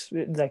about,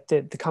 like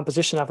the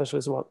composition of it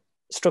was what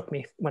struck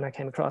me when I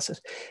came across it.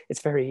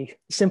 It's very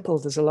simple.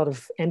 There's a lot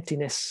of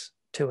emptiness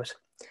to it.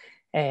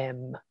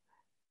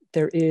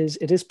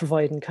 It is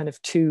providing kind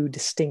of two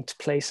distinct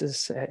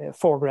places, a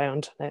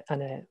foreground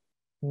and a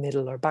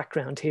middle or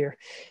background here.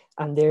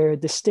 And they're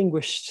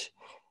distinguished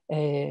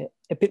a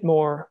bit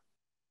more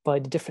by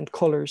the different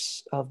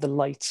colors of the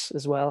lights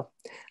as well.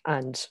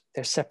 And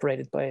they're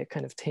separated by a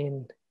kind of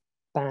thin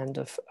band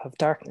of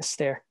darkness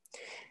there.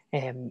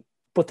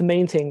 But the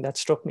main thing that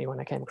struck me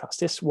when I came across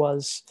this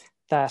was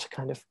that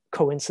kind of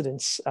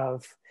coincidence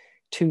of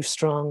two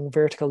strong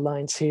vertical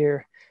lines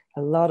here,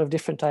 a lot of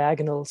different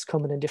diagonals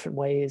coming in different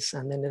ways,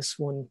 and then this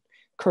one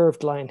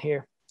curved line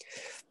here.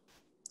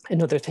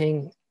 Another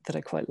thing that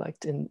I quite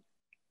liked in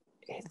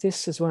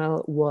this as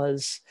well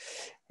was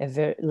a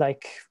very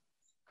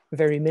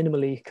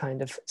minimally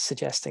kind of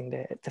suggesting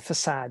the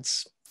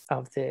facades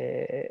of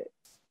the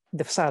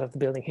facade of the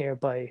building here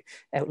by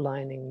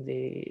outlining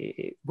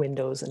the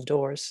windows and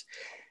doors.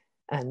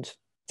 And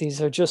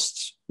these are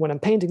just, when I'm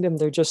painting them,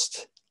 they're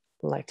just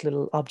like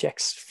little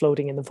objects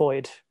floating in the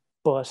void,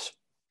 but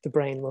the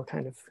brain will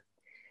kind of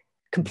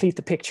complete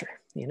the picture,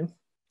 you know.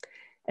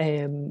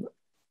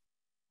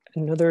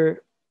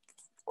 Another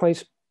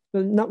quite,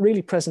 well, not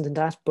really present in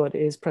that, but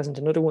is present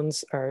in other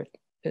ones,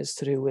 is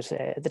to do with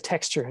the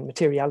texture and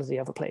materiality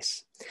of a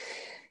place.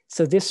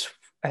 So this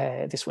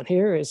one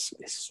here is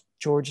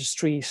George's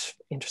Street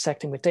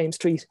intersecting with Dame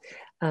Street,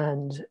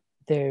 and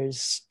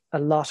there's a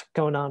lot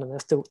going on in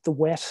this. The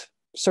wet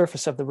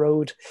surface of the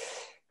road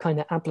kind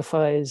of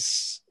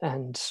amplifies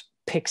and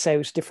picks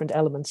out different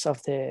elements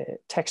of the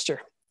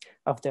texture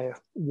of the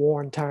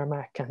worn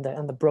tarmac and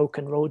the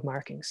broken road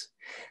markings,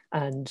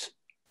 and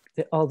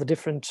all the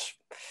different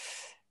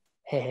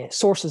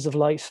sources of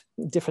light,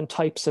 different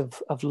types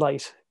of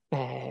light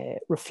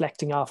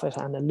reflecting off it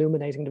and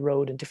illuminating the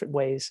road in different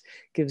ways,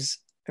 gives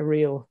a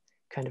real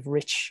kind of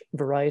rich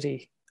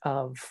variety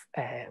of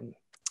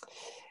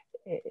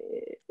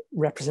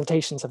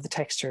representations of the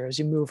texture as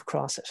you move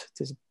across it.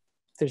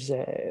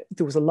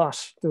 There was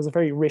a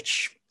very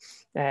rich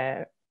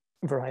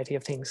variety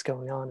of things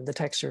going on in the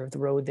texture of the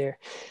road there.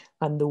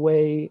 And the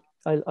way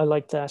I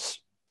like that,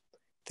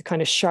 the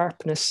kind of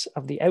sharpness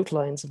of the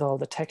outlines of all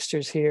the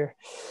textures here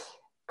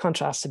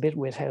contrasts a bit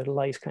with how the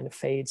light kind of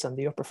fades on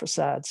the upper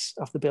facades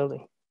of the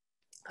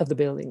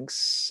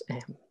buildings.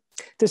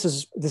 This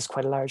is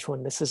quite a large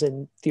one. This is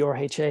in the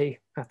RHA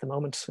at the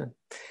moment, and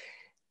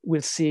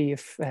we'll see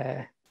if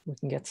we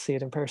can get to see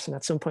it in person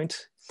at some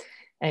point.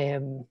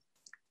 And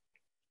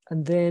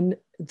then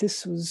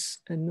this was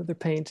another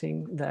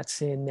painting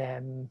that's in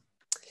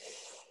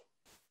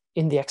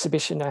the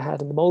exhibition I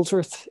had in the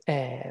Molesworth.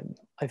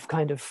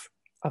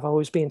 I've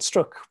always been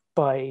struck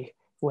by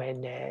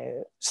when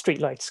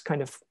streetlights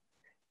kind of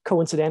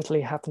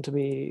coincidentally happen to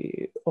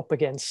be up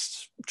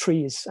against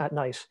trees at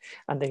night,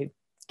 and they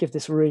give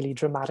this really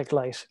dramatic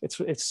light. It's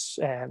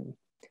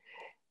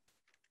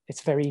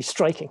very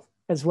striking,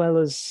 as well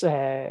as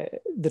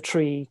the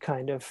tree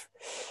kind of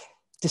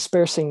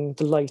dispersing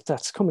the light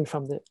that's coming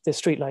from the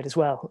street light as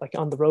well. Like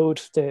on the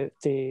road, the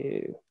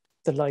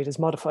light is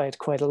modified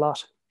quite a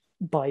lot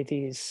by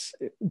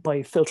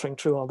filtering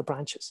through all the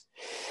branches.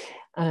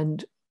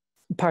 And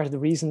part of the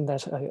reason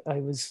that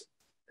I was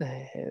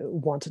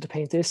wanted to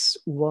paint this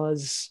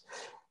was,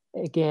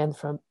 again,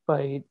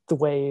 by the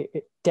way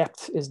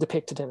depth is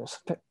depicted in it.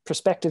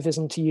 Perspective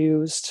isn't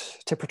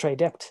used to portray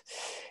depth,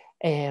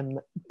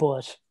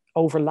 but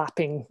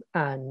overlapping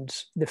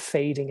and the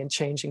fading and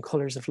changing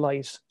colors of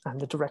light and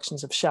the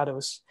directions of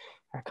shadows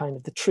are kind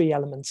of the three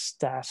elements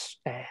that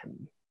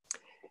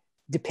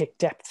depict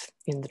depth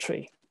in the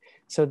tree.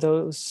 So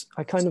those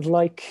I kind of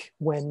like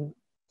when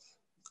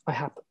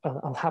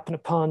I'll happen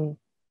upon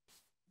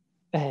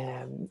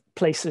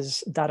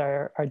places that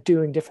are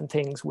doing different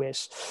things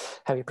with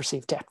how you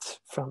perceive depth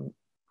from,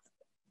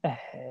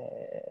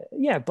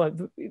 but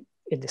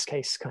in this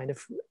case, kind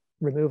of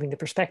removing the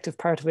perspective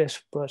part of it,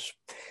 but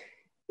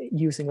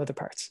using other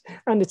parts.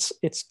 And it's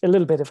a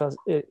little bit of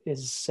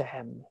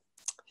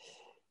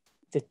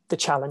the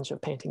challenge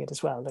of painting it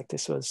as well. Like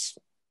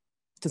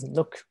doesn't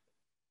look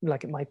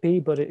like it might be,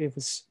 but it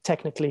was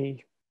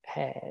technically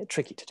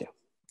tricky to do.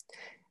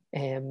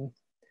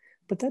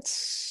 But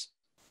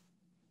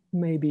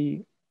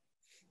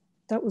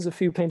that was a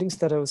few paintings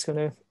that I was going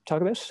to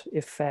talk about.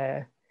 If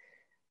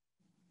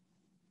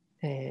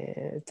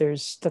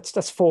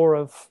That's four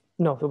of,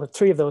 no, there were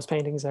three of those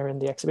paintings are in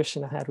the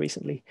exhibition I had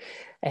recently.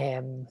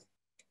 And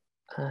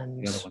the other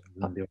one is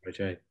in the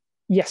RHA.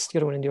 Yes, the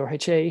other one in the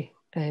RHA.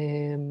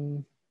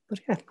 But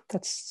yeah,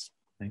 that's.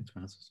 Thanks,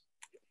 Francis.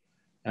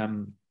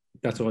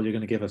 That's all you're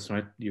going to give us,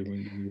 right?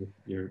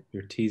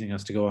 You're teasing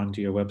us to go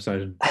onto your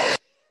website and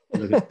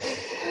look at.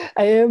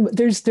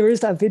 There is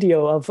that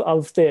video of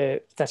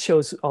that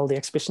shows all the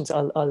exhibitions.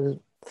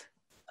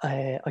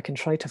 I can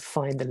try to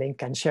find the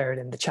link and share it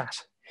in the chat.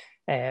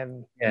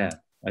 Yeah,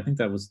 I think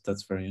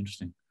that's very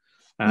interesting.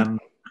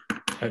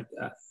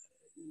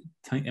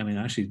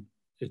 Actually,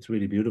 it's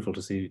really beautiful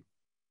to see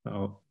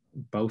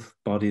both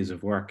bodies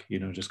of work,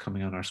 just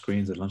coming on our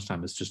screens at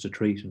lunchtime. It's just a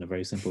treat in a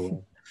very simple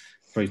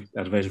way.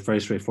 At a very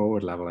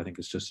straightforward level, I think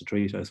it's just a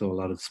treat. I saw a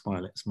lot of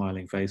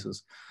smiling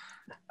faces.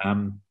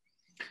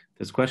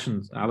 There's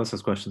questions. Alice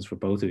has questions for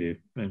both of you.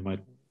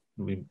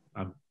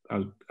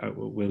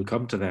 We'll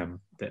come to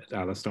them.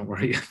 Alice, don't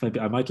worry. Maybe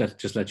I might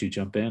just let you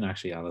jump in,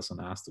 actually, Alice, and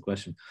ask the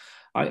question.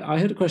 I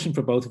had a question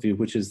for both of you,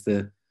 which is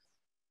I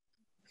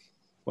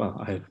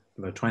have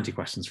about 20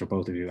 questions for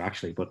both of you,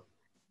 actually, but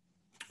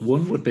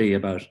one would be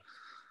about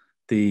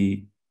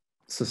the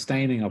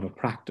sustaining of a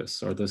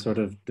practice, or the sort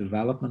of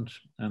development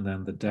and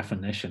then the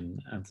definition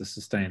and the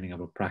sustaining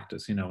of a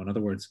practice. In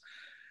other words,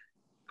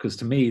 because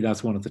to me,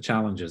 that's one of the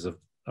challenges of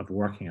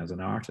working as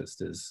an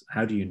artist is,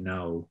 how do you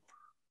know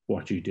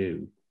what you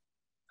do?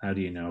 How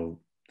do you know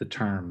the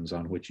terms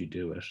on which you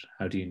do it?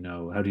 How do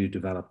you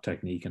develop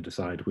technique and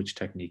decide which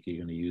technique you're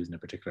going to use in a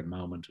particular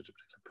moment at a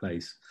particular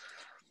place?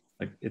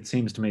 Like, it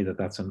seems to me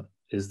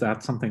is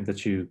that something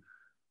that you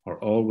are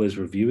always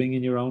reviewing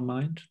in your own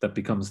mind, that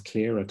becomes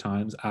clear at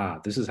times,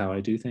 this is how I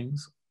do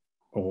things?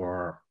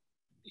 Or,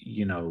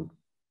 do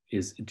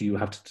you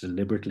have to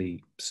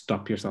deliberately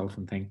stop yourself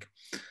and think,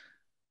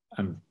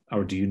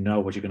 or do you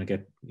know what you're going to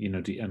get,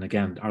 and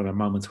again, are there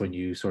moments when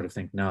you sort of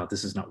think, no,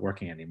 this is not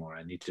working anymore,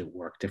 I need to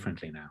work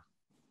differently now?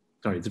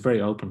 Sorry, it's a very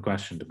open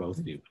question to both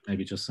of you.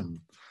 Maybe just some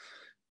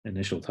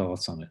initial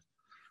thoughts on it.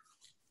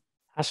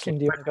 Aisling,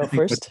 do you want to go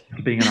first?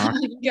 Being an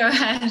artist. Go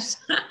ahead.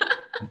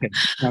 Okay,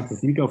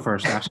 Francis, you go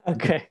first. Aisling.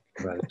 Okay.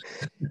 Right.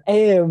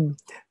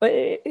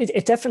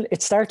 It definitely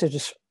started.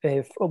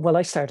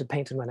 I started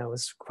painting when I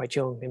was quite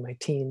young, in my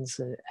teens,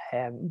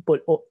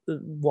 but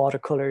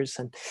watercolors,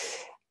 and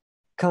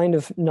kind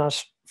of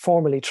not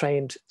formally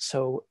trained,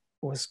 so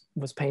was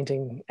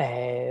painting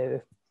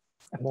a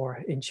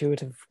more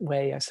intuitive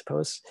way, I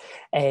suppose,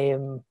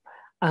 and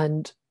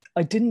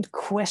I didn't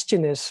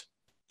question it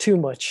too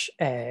much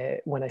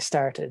when I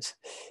started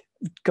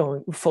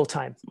going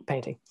full-time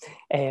painting.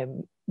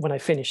 When I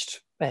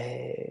finished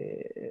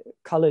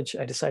college,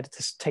 I decided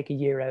to take a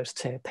year out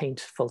to paint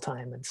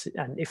full-time, and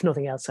if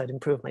nothing else, I'd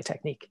improve my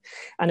technique,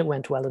 and it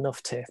went well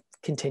enough to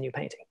continue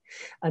painting.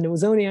 And it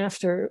was only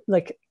after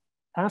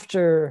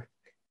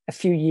a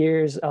few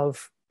years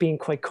of being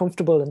quite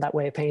comfortable in that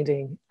way of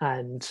painting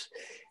and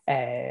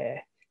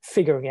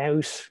figuring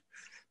out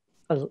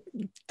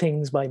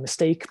things by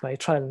mistake, by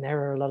trial and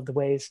error, a lot of the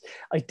ways,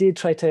 I did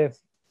try to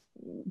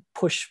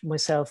push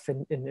myself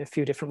in a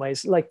few different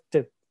ways. Like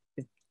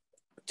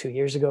 2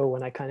 years ago,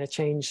 when I kind of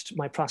changed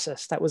my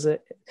process, that was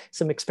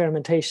some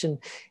experimentation,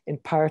 in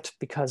part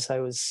because I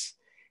was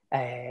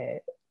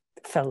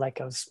felt like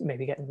I was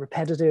maybe getting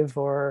repetitive,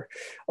 or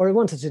I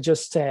wanted to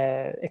just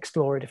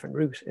explore a different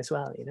route as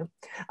well,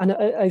 And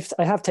I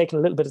have taken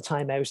a little bit of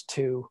time out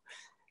to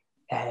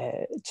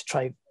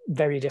try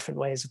very different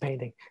ways of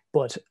painting,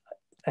 but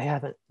I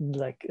haven't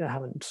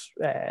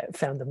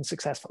found them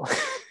successful.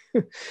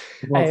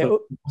 You've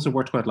also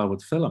worked quite a lot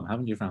with film,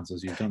 haven't you,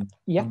 Francis? You've done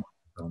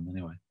film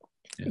anyway.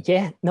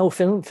 Yeah, no,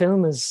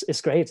 film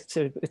is great. It's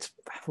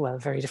a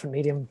very different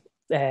medium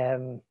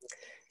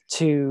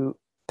to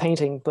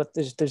painting, but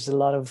there's a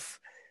lot of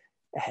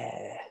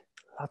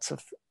lots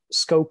of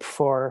scope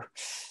for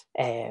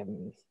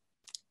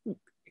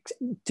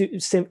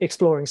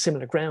exploring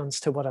similar grounds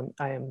to what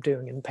I am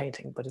doing in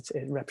painting, but it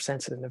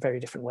represents it in a very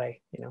different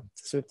way.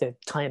 So the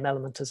time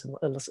element is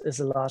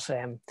a lot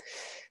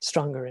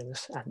stronger in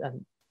it,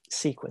 and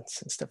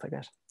sequence and stuff like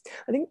that.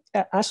 I think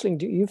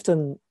Aisling, you've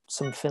done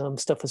some film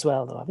stuff as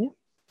well, though, haven't you?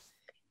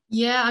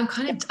 Yeah,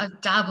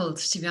 I've dabbled,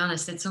 to be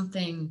honest. It's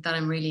something that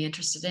I'm really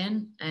interested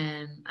in,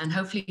 and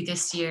hopefully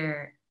this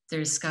year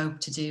there's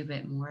scope to do a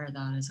bit more of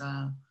that as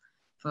well.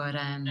 But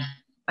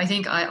I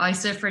think I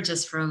suffer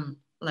just from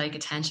like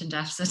attention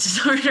deficit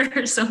disorder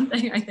or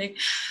something. I think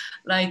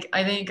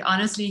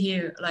honestly,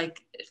 Hugh,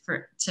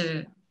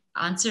 to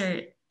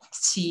answer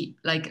to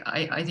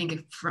I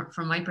think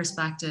from my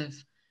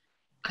perspective,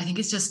 I think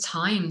it's just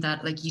time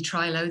that you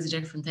try loads of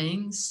different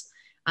things.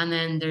 And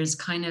then there's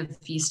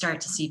you start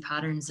to see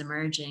patterns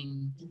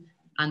emerging,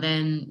 and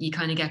then you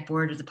kind of get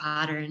bored of the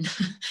pattern.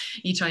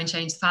 You try and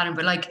change the pattern.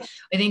 But I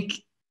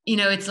think,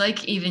 it's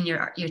like even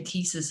your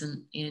thesis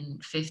in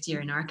fifth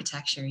year in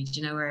architecture,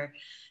 where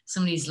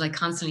somebody's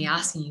constantly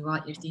asking you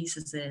what your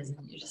thesis is,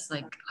 and you're just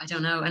I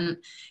don't know. And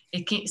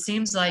it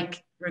seems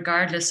like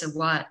regardless of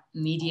what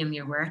medium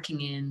you're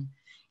working in,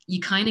 you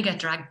kind of get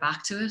dragged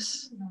back to it.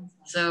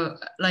 So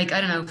like,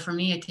 I don't know, for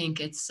me, I think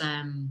it's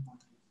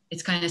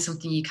kind of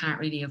something you can't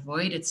really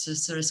avoid. It's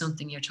just sort of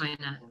something you're trying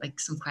to,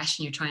 like, some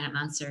question you're trying to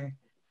answer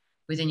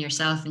within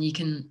yourself, and you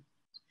can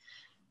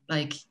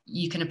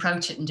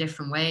approach it in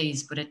different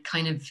ways, but it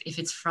kind of, if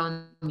it's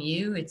from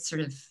you, it's sort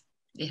of,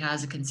 it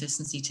has a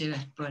consistency to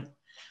it. But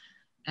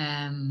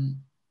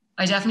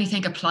I definitely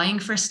think applying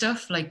for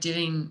stuff, like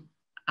doing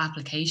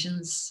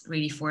applications,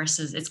 really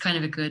forces, it's kind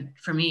of a good,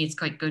 for me, it's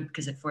quite good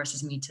because it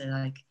forces me to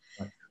like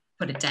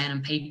put it down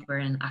on paper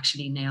and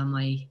actually nail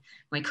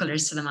my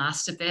colors to the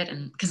mast a bit.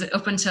 And because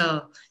up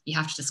until you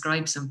have to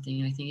describe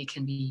something, I think it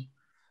can be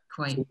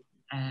quite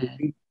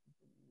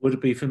would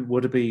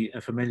it be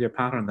a familiar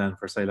pattern then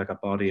for, say, like a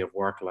body of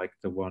work like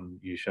the one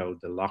you showed,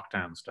 the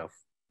lockdown stuff,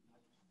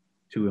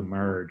 to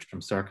emerge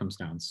from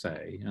circumstance,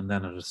 say, and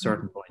then at a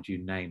certain point you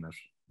name it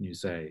and you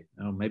say,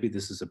 oh, maybe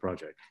this is a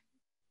project?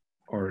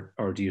 Or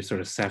do you sort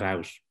of set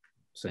out,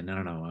 say, no,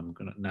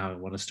 I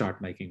want to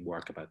start making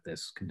work about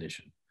this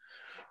condition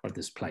or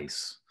this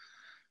place?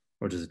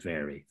 Or does it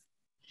vary?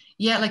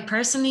 Yeah, like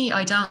personally,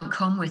 I don't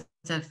come with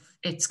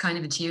it's kind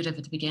of intuitive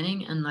at the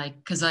beginning, and like,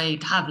 because I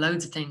have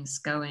loads of things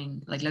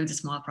going, like loads of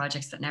small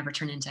projects that never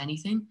turn into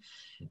anything.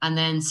 And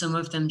then some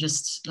of them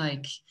just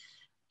like,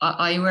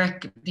 I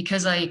work,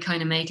 because I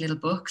kind of make little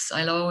books,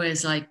 I'll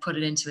always like put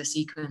it into a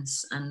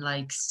sequence, and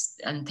like,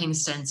 and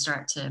things then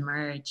start to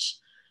emerge.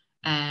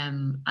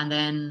 And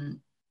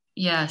then,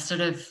 yeah,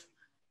 sort of,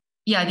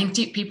 yeah, I think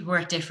people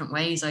work different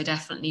ways. I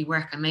definitely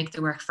I make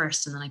the work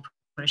first, and then I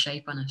put a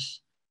shape on it.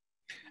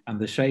 And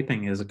the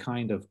shaping is a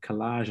kind of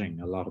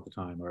collaging a lot of the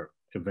time, or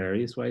in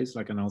various ways,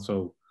 like, and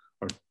also,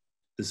 or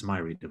this is my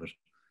read of it,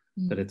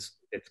 that it's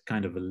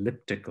kind of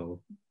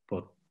elliptical,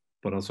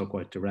 but also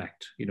quite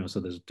direct, you know, so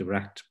there's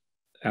direct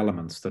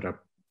elements that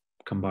are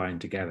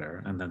combined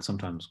together, and then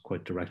sometimes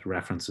quite direct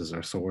references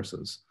or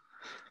sources,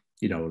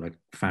 you know, like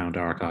found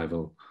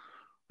archival.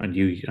 And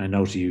I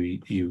note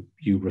you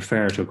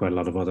refer to quite a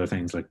lot of other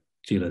things like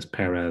Gilles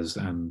Perez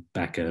and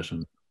Beckett,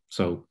 and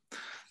so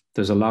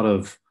there's a lot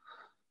of,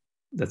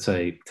 let's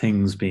say,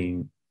 things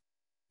being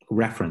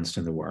referenced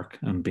in the work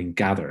and being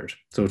gathered.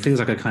 So it feels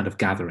like a kind of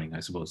gathering,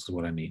 I suppose, is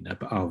what I mean,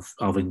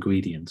 of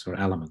ingredients or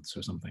elements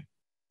or something.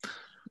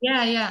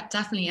 Yeah,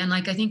 definitely. And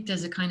like, I think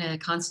there's a kind of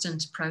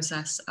constant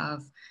process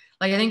of,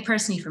 like, I think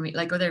personally for me,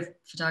 like other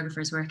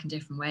photographers work in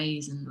different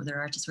ways and other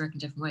artists work in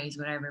different ways,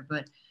 whatever.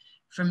 But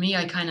for me,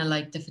 I kind of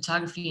like the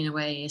photography in a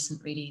way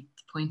isn't really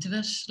the point of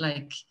it.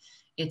 Like,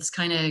 it's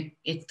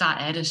that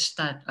edit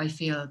that I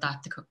feel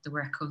that the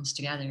work comes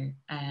together.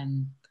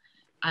 And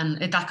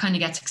that kind of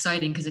gets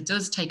exciting because it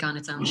does take on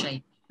its own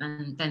shape,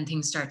 and then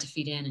things start to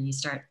feed in and you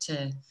start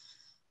to,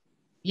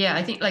 yeah,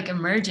 I think like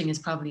emerging is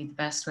probably the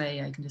best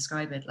way I can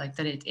describe it. Like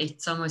that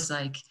it's almost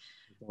like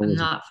I'm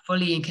not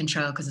fully in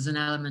control because there's an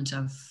element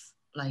of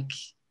like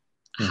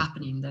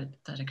happening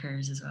that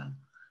occurs as well.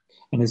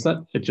 And is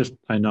that, it just,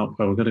 I know,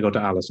 well, we're going to go to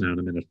Alice now in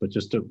a minute, but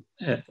just to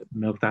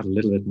milk that a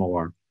little bit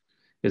more,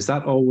 is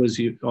that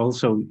always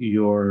also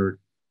your,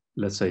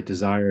 let's say,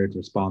 desired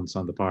response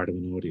on the part of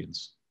an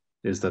audience?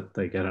 Is that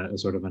they get a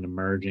sort of an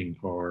emerging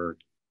or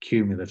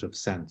cumulative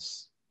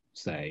sense,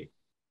 say,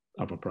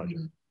 of a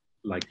project,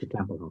 like the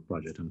Templehof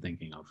project I'm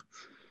thinking of?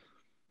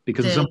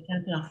 Because it's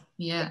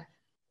yeah,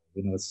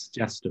 you know, it's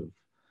suggestive.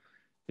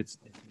 It's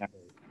never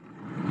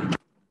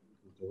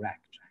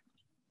direct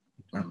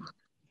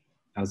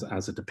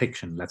as a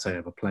depiction, let's say,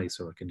 of a place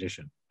or a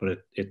condition, but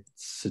it's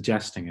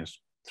suggesting it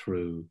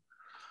through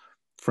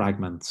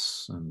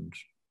fragments and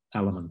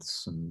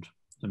elements. And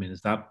I mean,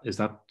 is that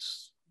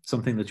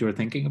something that you're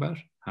thinking about?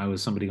 How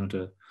is somebody going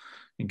to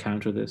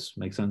encounter this,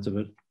 make sense of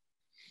it?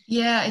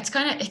 Yeah,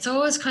 it's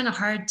always kind of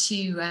hard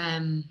to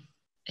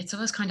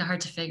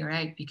figure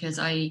out, because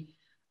I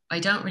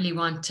don't really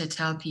want to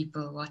tell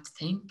people what to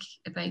think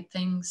about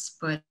things,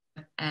 but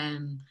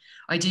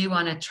I do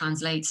want to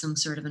translate some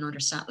sort of an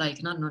understand,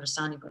 like not an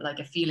understanding, but like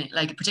a feeling,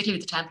 like particularly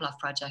with the Templehof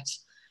project,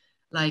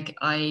 like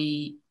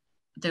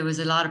there was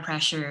a lot of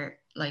pressure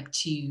like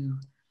to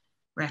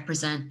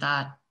represent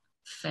that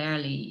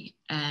fairly,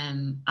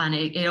 and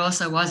it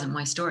also wasn't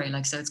my story,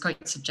 like, so it's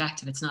quite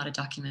subjective. It's not a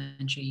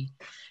documentary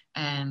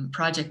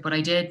project, but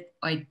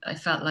I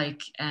felt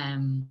like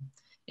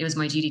it was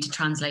my duty to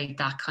translate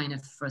that kind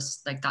of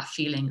like that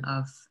feeling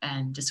of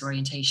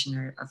disorientation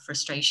or of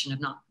frustration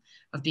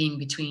of being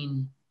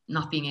between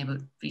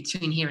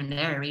here and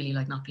there, really,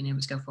 like not being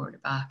able to go forward or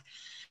back.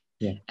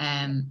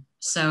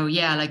 So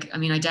yeah, like, I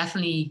mean, I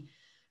definitely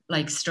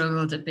like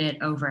struggled a bit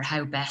over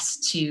how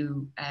best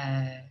to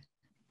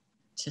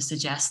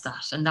suggest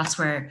that. And that's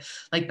where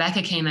like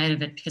Becca came out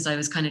of it, because I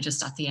was kind of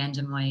just at the end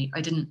of I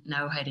didn't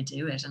know how to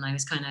do it. And I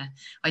was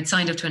I'd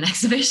signed up to an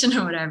exhibition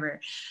or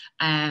whatever.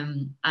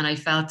 And I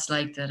felt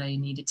like that I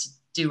needed to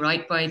do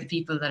right by the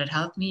people that had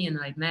helped me and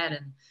I'd met.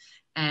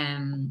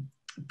 And,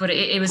 but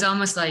it was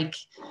almost like,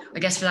 I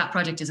guess for that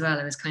project as well,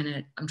 I was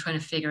I'm trying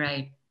to figure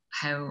out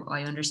how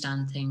I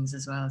understand things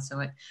as well. So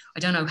I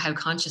don't know how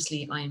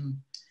consciously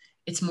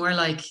it's more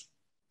like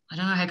I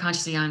don't know how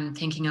consciously I'm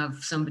thinking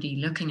of somebody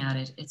looking at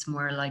it. It's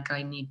more like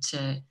I need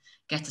to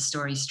get the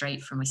story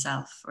straight for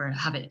myself, or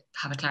have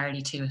a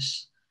clarity to it.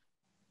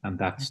 And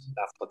that's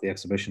what the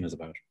exhibition is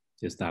about,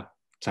 is that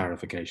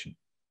clarification.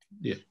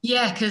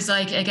 Yeah, because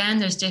like, again,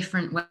 there's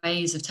different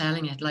ways of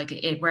telling it. Like,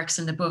 it works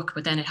in the book,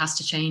 but then it has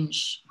to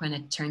change when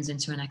it turns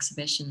into an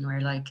exhibition,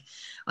 where like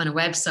on a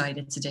website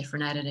it's a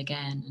different edit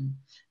again.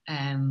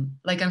 And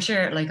like, I'm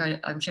sure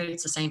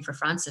it's the same for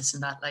Francis,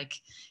 in that, like,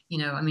 you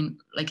know, I mean,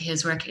 like,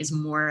 his work is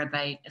more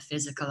about a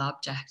physical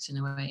object in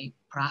a way,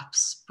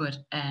 perhaps, but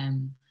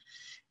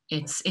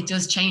it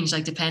does change,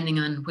 like, depending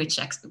on which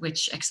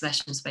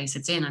exhibition space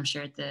it's in. I'm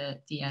sure the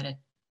edit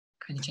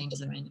kind of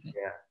changes around a bit.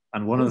 Yeah,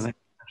 and one of the things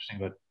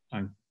interesting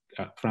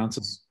about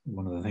Francis,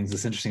 one of the things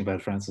that's interesting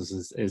about Francis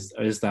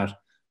is that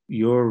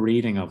your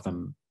reading of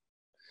them,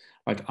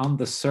 like, on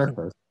the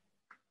surface,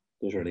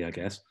 literally, I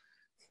guess,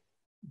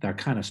 they're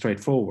kind of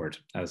straightforward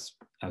as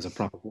a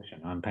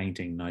proposition. I'm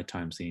painting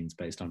nighttime scenes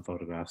based on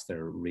photographs.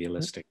 They're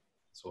realistic,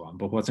 and so on.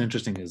 But what's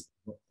interesting is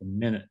the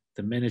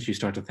minute you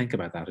start to think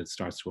about that, it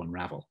starts to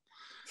unravel,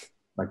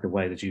 like the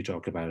way that you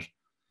talked about.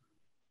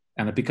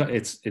 And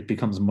it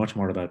becomes much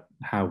more about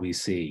how we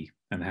see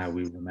and how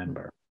we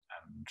remember.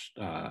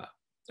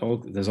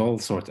 And there's all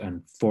sorts,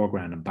 and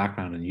foreground and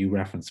background, and you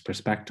reference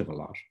perspective a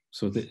lot.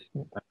 So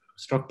I'm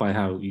struck by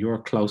how your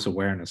close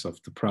awareness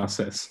of the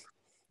process,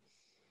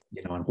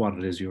 you know, and what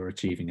it is you're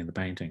achieving in the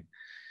painting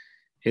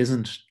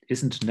isn't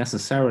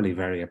necessarily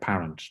very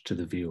apparent to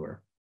the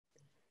viewer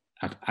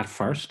at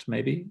first,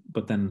 maybe,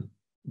 but then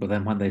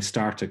when they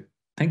start to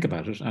think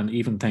about it, and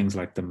even things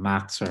like the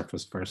matte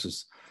surface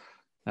versus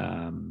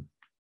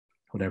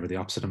whatever the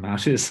opposite of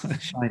matte is,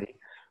 shiny,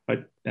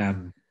 but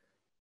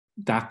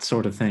that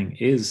sort of thing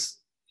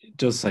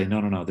does say,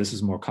 no, this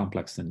is more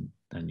complex than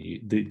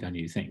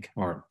you think,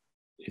 or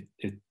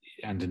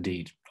and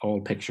indeed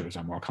all pictures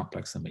are more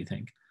complex than we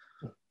think.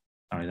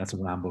 All right, that's a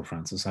ramble,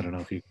 Francis. I don't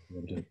know if you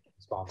can be able to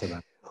respond to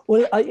that.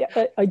 Well,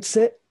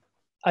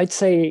 I'd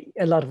say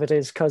a lot of it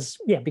is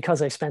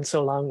because I spent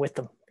so long with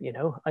them. You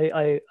know,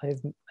 I've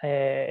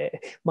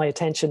my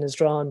attention is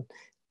drawn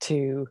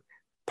to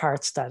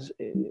parts that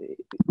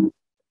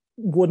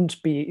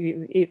wouldn't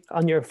be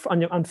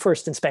on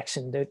first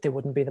inspection. They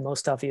wouldn't be the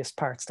most obvious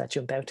parts that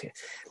jump out to you,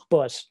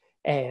 but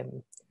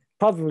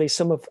probably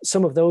some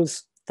of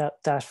those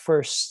that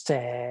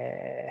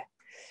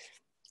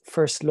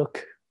first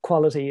look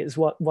quality is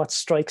what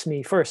strikes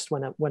me first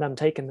when I'm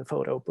taking the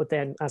photo. But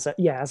then as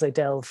I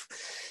delve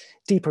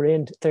deeper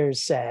in,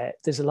 there's a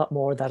lot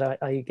more that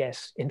I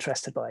get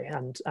interested by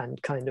and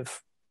kind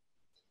of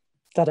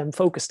that I'm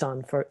focused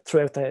on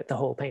throughout the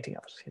whole painting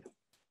of it. You know?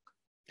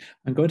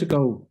 I'm going to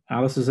go,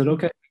 Alice, is it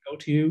okay to go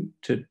to you?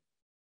 Do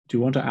you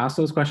want to ask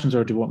those questions,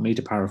 or do you want me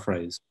to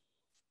paraphrase?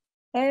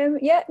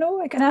 Yeah,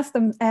 no, I can ask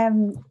them.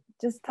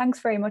 Just thanks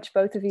very much,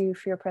 both of you,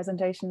 for your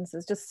presentations.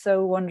 It's just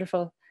so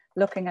wonderful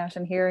looking at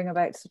and hearing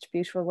about such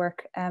beautiful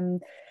work.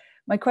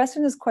 My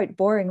question is quite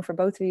boring for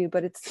both of you,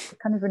 but it's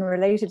kind of been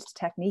related to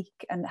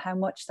technique and how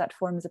much that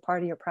forms a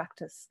part of your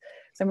practice.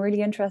 So I'm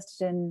really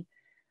interested in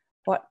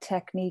what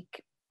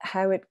technique,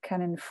 how it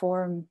can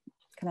inform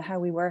kind of how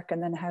we work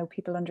and then how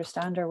people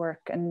understand our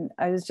work. And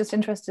I was just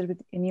interested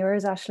in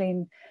yours,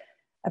 Aisling,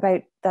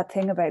 about that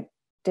thing about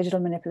digital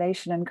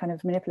manipulation and kind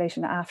of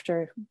manipulation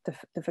after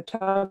the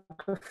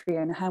photography,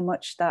 and how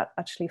much that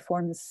actually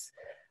forms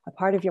a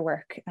part of your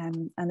work.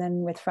 And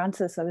then with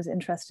Francis, I was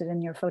interested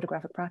in your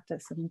photographic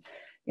practice, and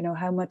you know,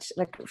 how much,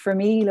 like, for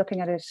me,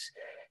 looking at it,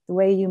 the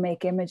way you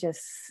make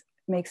images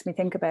makes me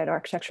think about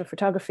architectural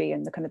photography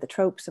and the kind of the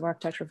tropes of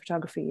architectural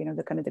photography, you know,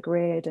 the kind of the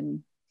grid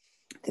and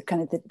the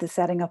kind of the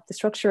setting up the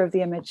structure of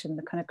the image and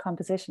the kind of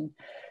composition.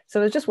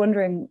 So I was just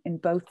wondering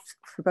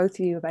for both of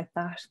you about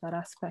that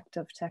aspect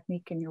of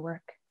technique in your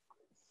work.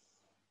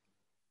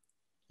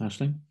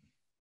 Aisling?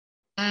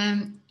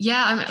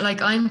 Yeah,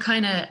 I'm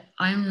kind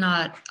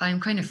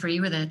of free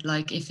with it.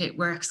 Like, if it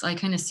works, I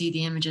kind of see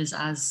the images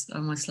as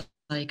almost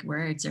like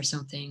words or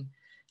something,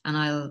 and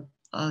I'll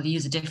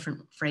use a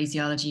different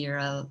phraseology, or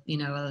I'll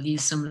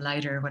use some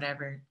lighter or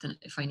whatever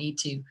if I need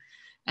to.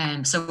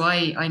 So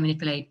I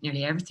manipulate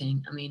nearly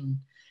everything. I mean,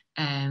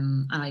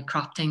 and I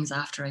crop things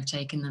after I've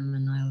taken them,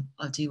 and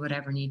I'll do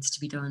whatever needs to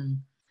be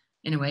done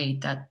in a way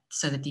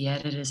so that the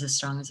edit is as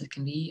strong as it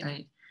can be.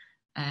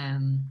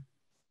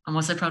 I'm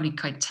also probably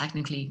quite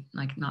technically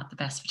like not the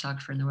best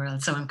photographer in the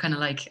world, so I'm kind of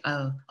like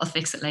I'll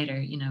fix it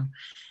later, you know.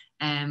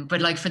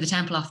 But like for the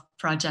Templeoff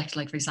project,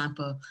 like for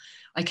example,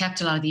 I kept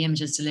a lot of the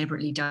images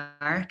deliberately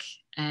dark,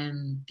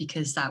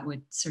 because that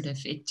would sort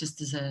of, it just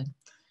is I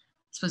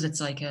suppose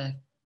it's like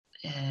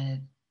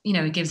you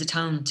know, it gives a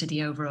tone to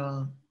the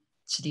overall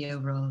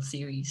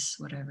series,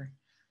 whatever.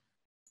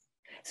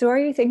 So are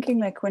you thinking,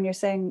 like, when you're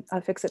saying I'll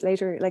fix it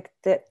later, like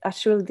the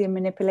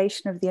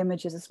manipulation of the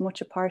image is as much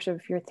a part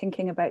of your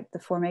thinking about the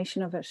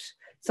formation of it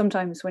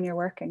sometimes when you're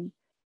working?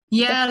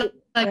 Yeah,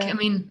 like, I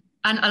mean,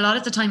 and a lot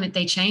of the time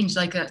they change,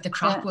 like the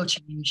crop will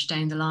change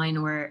down the line,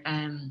 or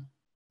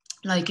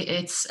like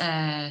it's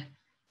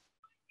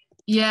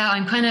Yeah,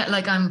 I'm kind of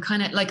like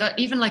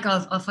even like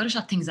I'll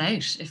Photoshop things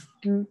out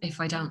if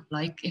I don't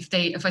like,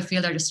 if I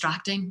feel they're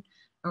distracting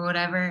or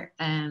whatever.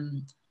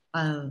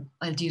 I'll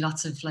do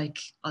lots of like,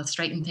 I'll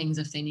straighten things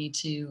if they need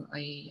to.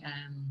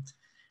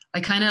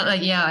 I kind of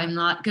like, yeah, I'm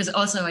not, because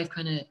also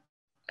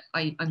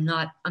I'm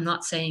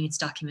not saying it's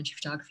documentary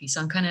photography.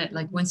 So I'm kind of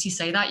like, once you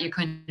say that, you're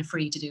kind of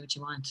free to do what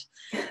you want.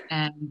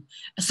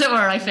 So,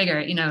 or I figure,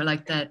 you know,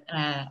 like that,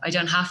 I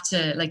don't have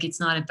to, like, it's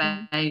not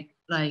about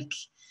like,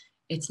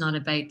 it's not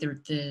about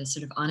the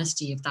sort of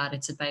honesty of that.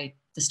 It's about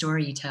the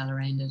story you tell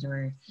around it,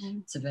 or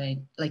it's about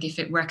like, if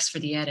it works for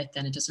the edit,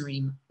 then it doesn't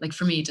really, like,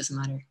 for me, it doesn't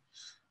matter.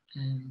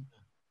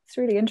 It's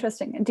really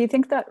interesting. And do you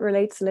think that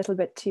relates a little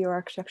bit to your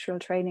architectural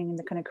training and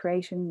the kind of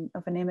creation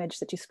of an image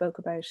that you spoke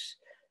about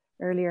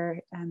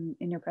earlier in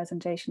your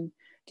presentation?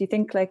 Do you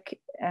think like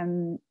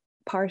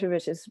part of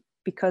it is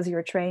because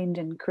you're trained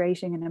in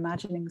creating and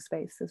imagining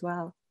space as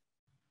well?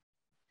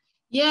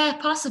 Yeah,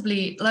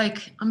 possibly.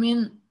 Like, I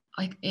mean,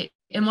 like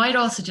it might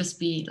also just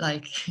be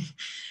like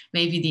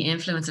maybe the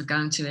influence of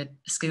going to a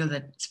school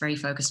that's very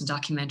focused on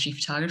documentary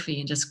photography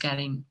and just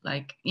getting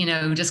like, you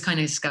know, just kind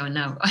of just going,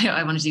 no,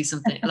 I want to do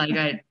something like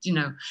I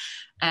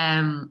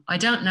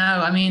don't know.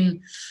 I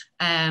mean,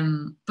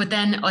 but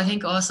then I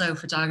think also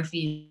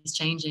photography is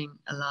changing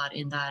a lot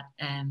in that,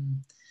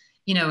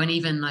 you know, and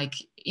even like,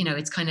 you know,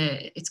 it's kind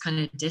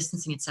of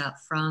distancing itself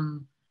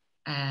from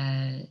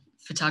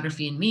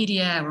photography and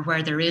media, or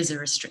where there is a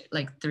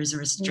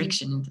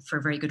restriction for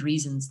very good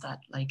reasons, that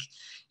like,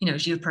 you know,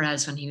 Gilles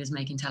Perez, when he was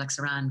making Telex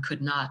Iran,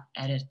 could not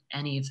edit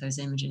any of those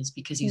images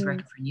because he was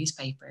working for a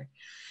newspaper.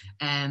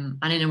 And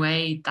in a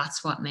way,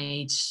 that's what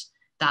made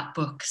that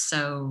book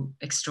so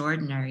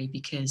extraordinary,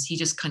 because he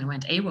just kind of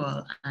went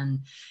AWOL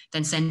and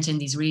then sent in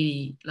these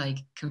really like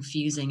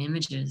confusing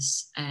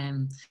images.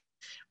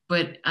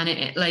 But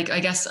like, I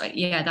guess,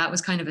 yeah, that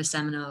was kind of a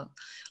seminal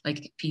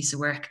like piece of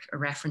work, a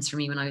reference for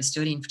me when I was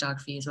studying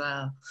photography as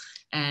well.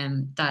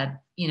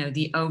 That, you know,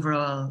 the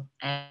overall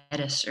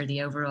edit or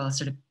the overall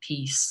sort of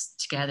piece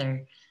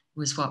together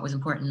was what was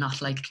important,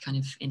 not like kind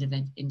of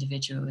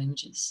individual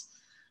images.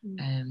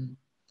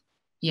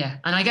 Yeah,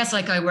 and I guess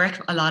like I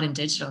work a lot in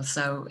digital,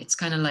 so it's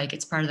kind of like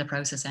it's part of the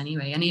process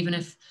anyway. And even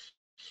if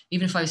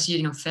I was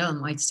shooting on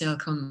film, I'd still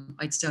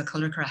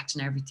color correct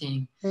and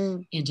everything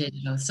in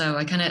digital. So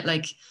I kind of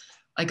like,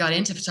 I got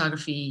into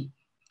photography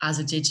as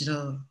a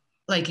digital,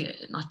 like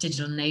not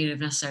digital native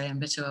necessarily, I'm a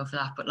bit too old for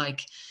that, but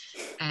like,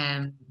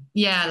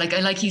 yeah,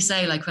 like you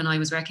say, like when I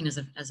was working as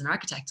an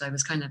architect, I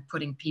was kind of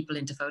putting people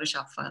into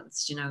Photoshop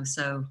files, you know,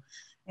 so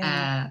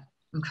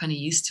I'm kind of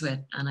used to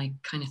it, and I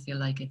kind of feel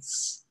like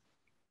it's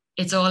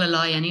all a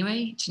lie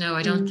anyway, you know.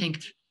 I don't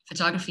think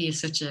photography is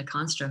such a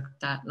construct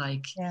that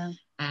like,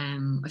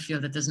 I feel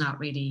that there's not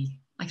really,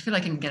 I feel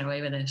like I can get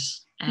away with it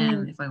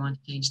if I want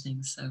to change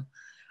things. So,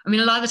 I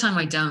mean, a lot of the time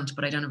I don't,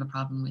 but I don't have a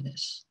problem with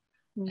it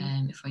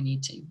if I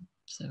need to.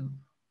 So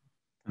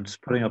I'm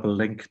just putting up a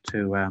link to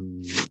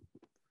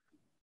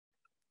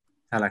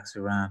Telex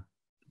Iran.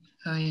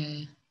 Oh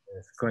yeah.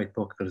 It's a great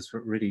book, but it's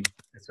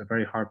a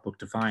very hard book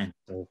to find.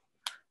 So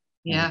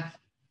yeah,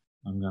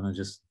 I'm gonna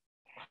just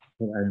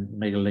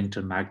make a link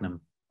to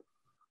Magnum,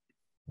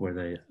 where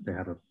they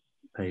have a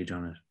page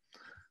on it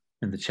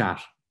in the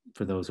chat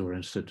for those who are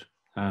interested.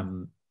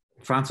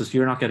 Francis,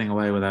 you're not getting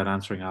away without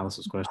answering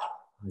Alice's question.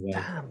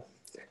 Damn.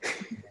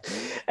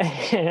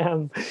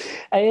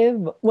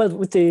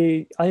 Well,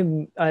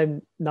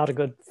 I'm not a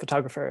good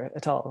photographer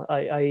at all.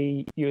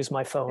 I use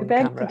my phone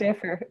camera. I beg to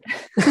differ.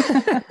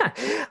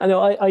 I know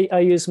I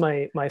use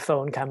my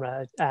phone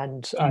camera,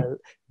 and I'll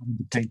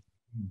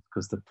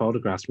because the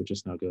photographs were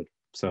just no good.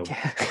 So,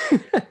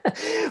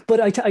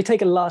 but I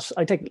take lots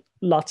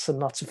and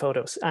lots of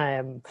photos.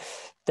 And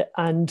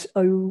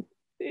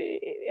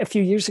a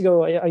few years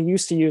ago, I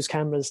used to use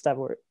cameras that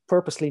were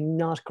purposely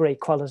not great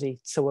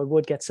quality, so I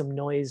would get some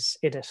noise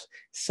in it.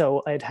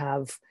 So I'd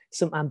have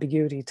some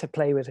ambiguity to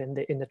play with in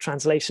the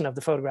translation of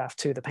the photograph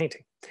to the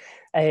painting.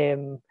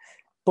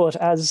 But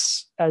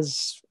as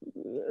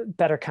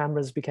better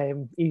cameras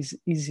became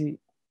easy,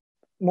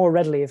 more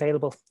readily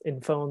available in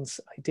phones,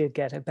 I did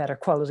get a better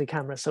quality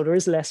camera. So there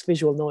is less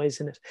visual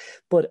noise in it.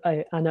 But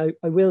I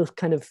will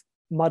kind of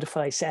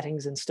modify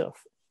settings and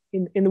stuff.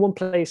 In the one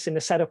place in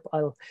the setup,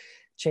 I'll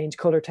change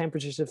color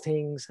temperatures of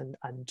things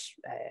and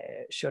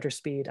shutter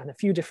speed and a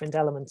few different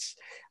elements.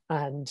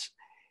 And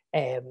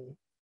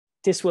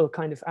this will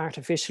kind of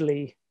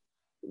artificially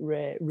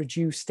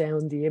reduce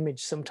down the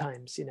image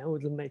sometimes, you know.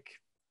 It'll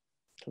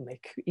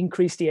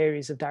increase the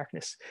areas of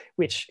darkness,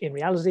 which in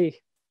reality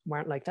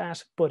weren't like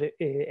that, but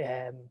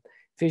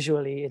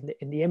visually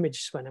in the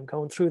image, when I'm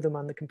going through them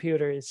on the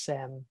computer,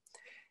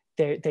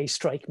 they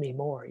strike me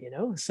more, you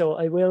know. So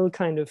I will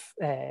kind of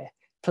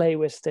play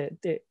with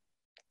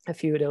a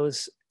few of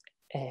those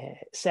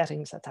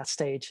settings at that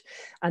stage,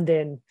 and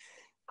then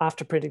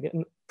after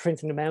printing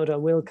them out, I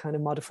will kind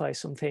of modify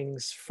some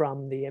things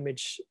from the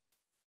image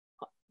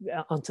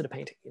onto the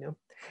painting, you know.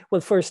 Well,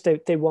 first I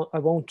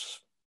won't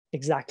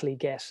exactly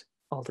get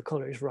all the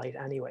colors right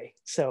anyway,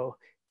 so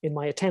in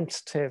my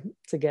attempt to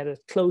get it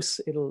close,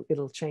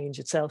 it'll change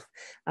itself,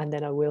 and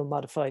then I will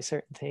modify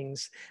certain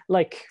things,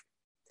 like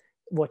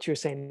what you're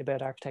saying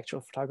about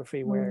architectural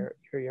photography, where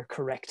you're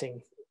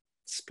correcting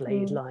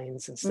splayed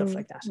lines and stuff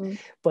like that.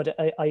 But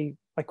I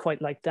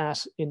quite like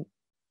that in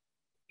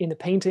a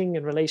painting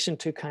in relation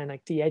to kind of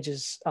like the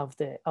edges of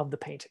the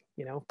painting,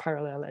 you know,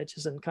 parallel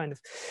edges, and kind of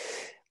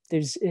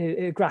there's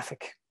a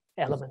graphic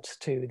element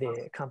to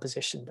the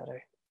composition that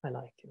I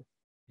like.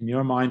 In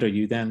your mind, are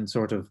you then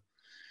sort of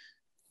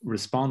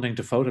responding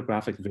to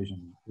photographic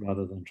vision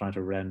rather than trying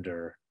to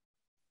render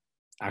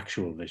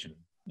actual vision?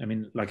 I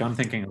mean, like, I'm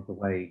thinking of the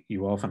way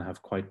you often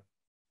have quite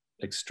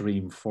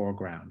extreme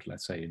foreground,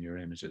 let's say, in your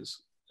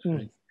images.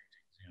 Right?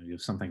 You know, you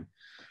have something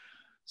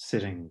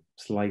sitting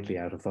slightly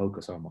out of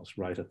focus, almost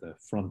right at the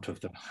front of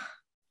the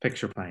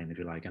picture plane, if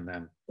you like, and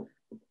then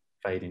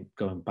fading,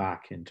 going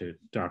back into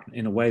darkness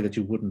in a way that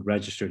you wouldn't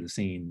register the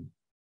scene,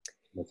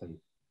 let's say,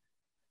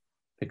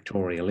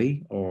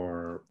 pictorially,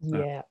 or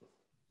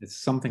it's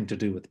something to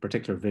do with the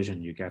particular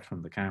vision you get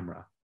from the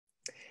camera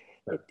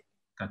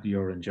that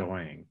you're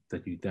enjoying,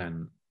 that you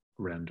then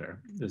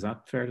render. Is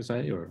that fair to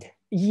say? Or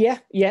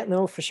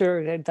no, for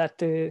sure, that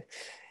the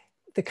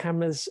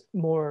camera's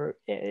more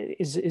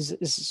is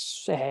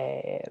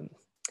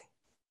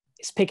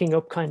picking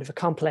up kind of a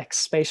complex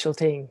spatial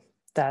thing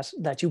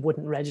that you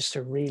wouldn't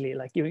register really.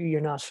 Like you're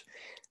not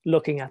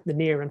looking at the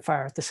near and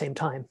far at the same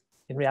time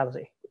in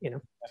reality, you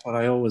know. What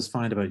I always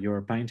find about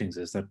your paintings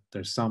is that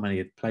there's so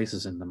many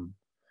places in them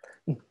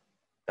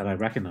that I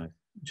recognize,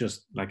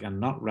 just like, and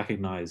not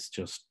recognize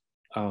just,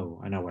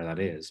 oh, I know where that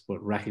is,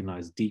 but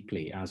recognize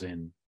deeply, as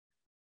in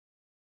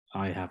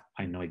I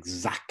know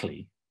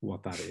exactly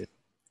what that is.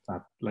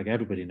 That, like,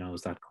 everybody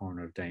knows that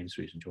corner of Dame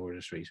Street and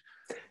Georgia Street.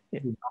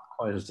 It's not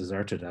quite as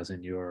deserted as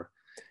in your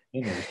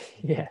image.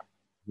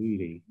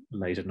 Really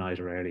late at night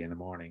or early in the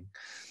morning.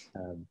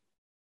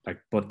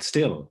 But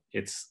still,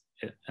 it's,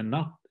 and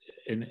not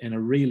in a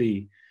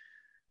really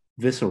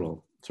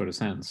visceral sort of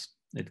sense.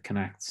 It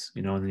connects,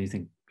 you know, and then you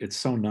think it's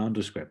so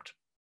nondescript,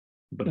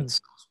 but it's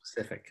so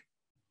specific.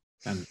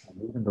 And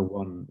even the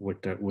one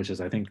which is,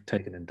 I think,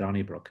 taken in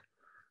Donnybrook,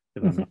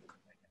 if I'm not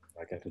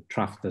like at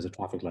there's a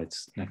traffic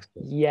lights next to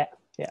it.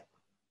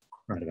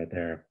 Right about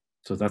there.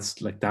 So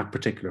that's like that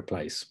particular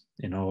place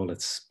in all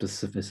its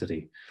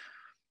specificity.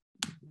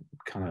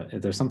 Kind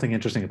of, there's something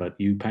interesting about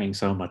you paying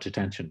so much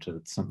attention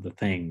to the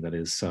thing that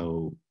is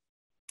so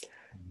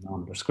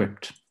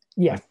nondescript.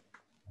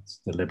 That's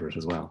deliberate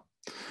as well.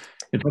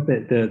 In fact,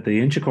 the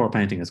Inchicore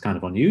painting is kind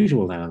of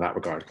unusual then in that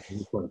regard.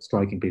 It's quite a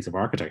striking piece of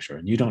architecture,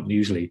 and you don't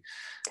usually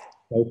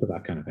go for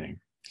that kind of thing.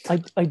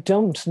 I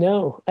don't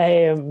know.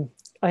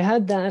 I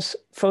had that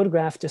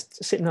photograph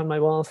just sitting on my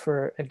wall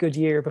for a good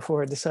year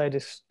before I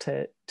decided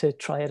to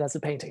try it as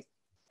a painting,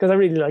 because I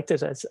really liked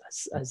it as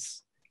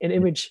an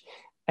image,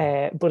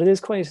 but it is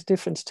quite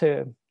different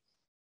to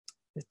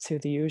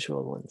the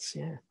usual ones.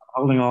 Yeah.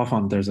 Holding off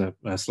on, there's a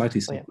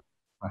slightly simple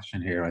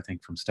question here, I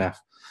think, from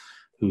Steph,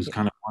 who's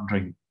kind of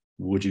wondering,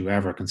 would you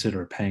ever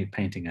consider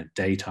painting a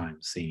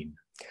daytime scene?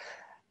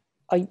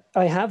 I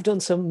have done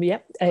some,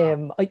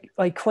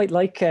 I quite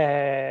like...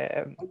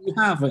 You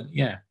have it,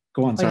 yeah.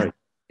 Go on, sorry.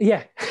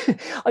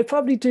 I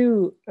probably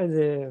do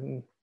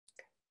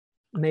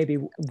maybe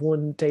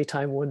one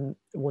daytime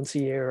once a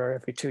year or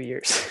every 2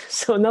 years.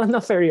 So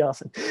not very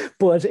often,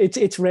 but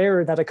it's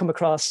rarer that I come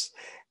across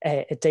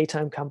a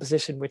daytime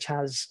composition which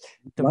has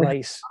the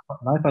right...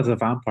 Life as a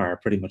vampire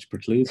pretty much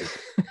precludes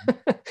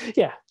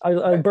it.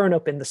 I'll burn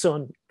up in the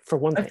sun for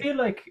one thing. I feel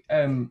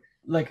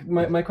like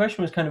my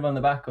question was kind of on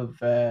the back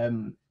of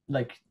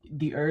like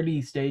the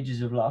early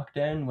stages of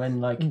lockdown,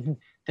 when like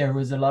there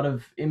was a lot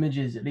of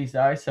images, at least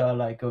I saw,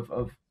 like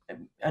of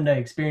and I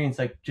experienced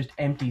like just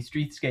empty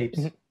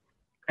streetscapes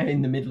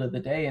in the middle of the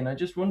day. And I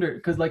just wonder,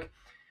 because like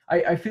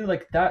I feel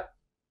like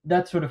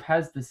that sort of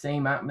has the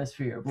same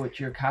atmosphere of what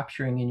you're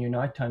capturing in your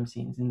nighttime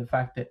scenes, in the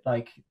fact that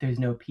like there's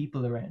no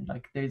people around.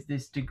 Like there's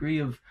this degree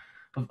of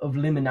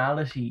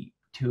liminality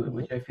to it,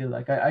 which I feel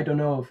like I don't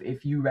know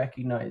if you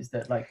recognize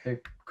that like there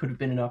could have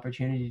been an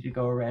opportunity to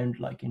go around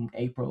like in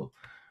April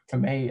or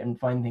May and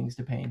find things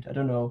to paint. I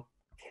don't know.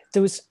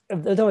 There's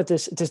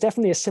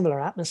definitely a similar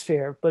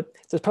atmosphere, but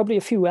there's probably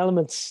a few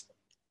elements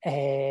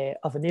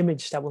of an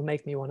image that will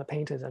make me want to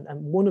paint it, and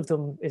one of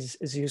them is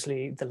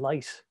usually the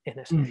light in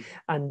it.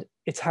 And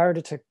it's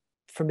harder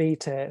for me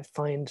to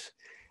find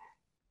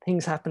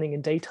things happening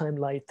in daytime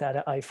light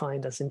that I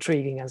find as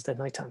intriguing as the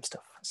nighttime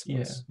stuff, I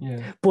suppose.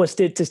 But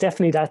there's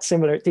definitely that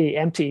similar, the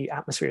empty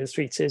atmosphere of the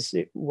streets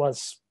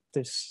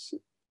there's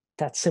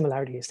that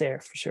similarity is there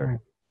for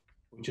sure.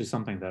 Which is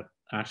something that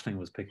Aisling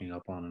was picking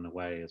up on in a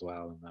way as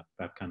well, and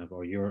that kind of,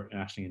 or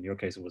Aisling, in your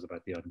case, it was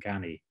about the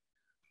uncanny,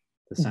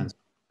 the sense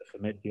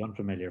of the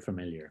unfamiliar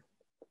familiar,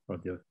 or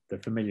the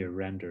familiar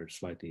rendered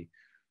slightly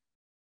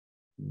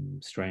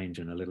strange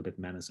and a little bit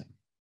menacing.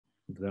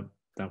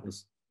 That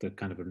was the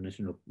kind of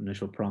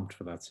initial prompt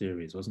for that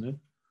series, wasn't it?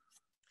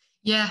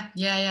 Yeah.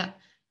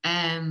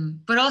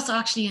 But also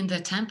actually in the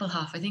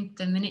Tempelhof, I think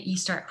the minute you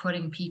start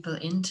putting people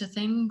into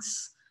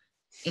things,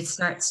 it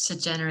starts to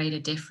generate a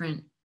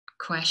different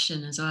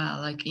question as well.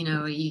 Like, you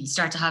know, you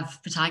start to have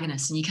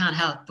protagonists and you can't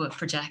help but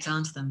project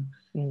onto them.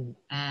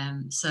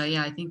 So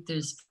yeah, I think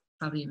there's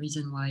probably a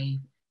reason why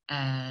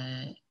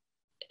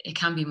it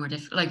can be more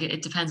difficult. Like,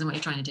 it depends on what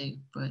you're trying to do,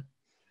 but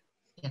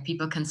yeah,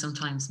 people can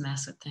sometimes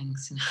mess with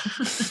things, you know.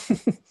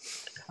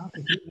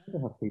 You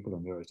never have people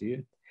on yours, do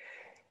you?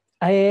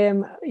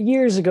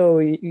 Years ago,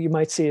 you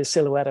might see a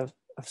silhouette of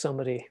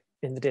somebody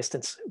in the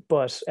distance,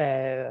 but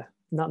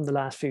not in the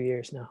last few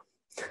years now.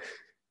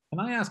 Can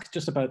I ask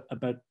just about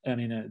I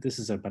mean, this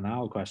is a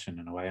banal question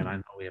in a way, and I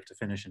know we have to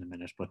finish in a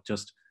minute, but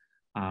just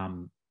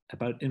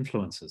about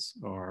influences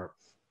or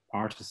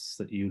artists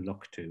that you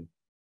look to,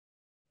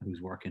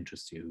 whose work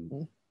interests you,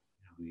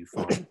 who you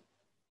follow.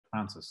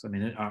 Francis, I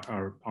mean,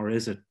 or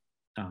is it?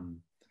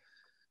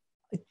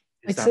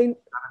 Is that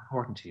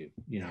important to you?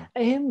 You know,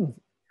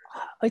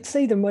 I'd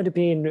say there might have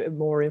been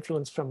more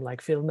influence from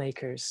like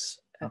filmmakers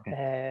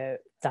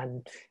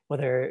than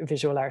other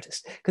visual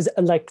artists, because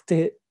like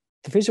the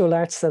visual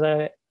arts that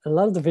a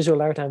lot of the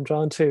visual art I'm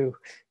drawn to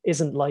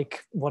isn't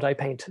like what I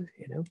paint,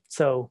 you know.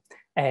 So,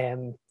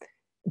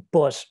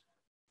 but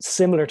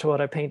similar to what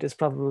I paint is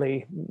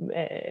probably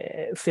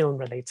film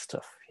related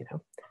stuff, you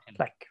know,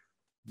 like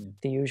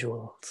the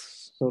usual.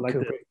 So like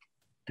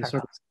the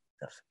sort of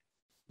stuff.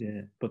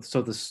 Yeah, but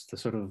so the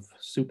sort of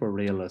super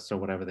realists or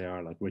whatever they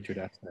are, like Richard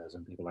Estes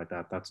and people like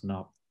that, that's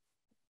not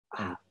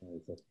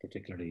that's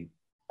particularly.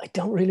 I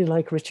don't really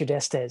like Richard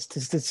Estes.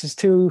 This is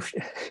too.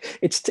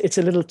 It's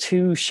a little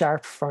too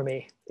sharp for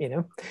me, you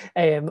know.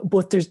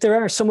 But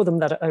there are some of them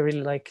that I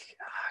really like.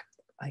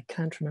 I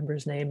can't remember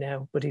his name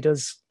now, but he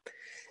does.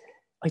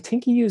 I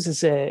think he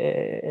uses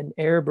an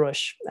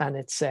airbrush, and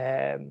it's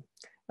a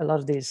lot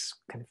of these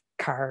kind of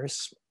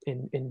cars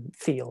in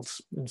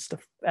fields and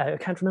stuff. I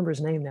can't remember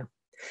his name now.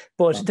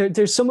 But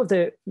there's some of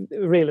the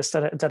realists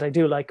that I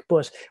do like,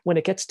 but when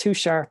it gets too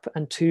sharp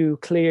and too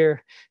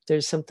clear,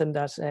 there's something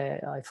that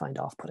I find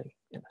off-putting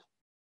in it.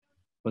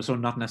 But so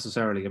not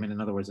necessarily. I mean,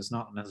 in other words, it's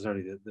not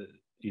necessarily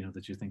you know,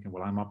 that you're thinking,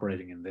 well, I'm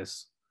operating in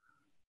this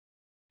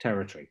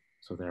territory,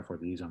 so therefore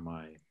these are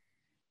my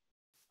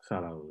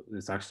fellow.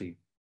 It's actually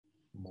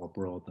more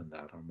broad than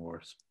that, or more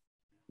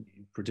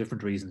for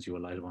different reasons. You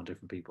alight on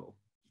different people.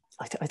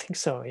 I think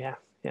so. Yeah.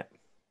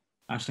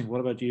 Aisling,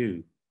 what about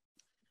you?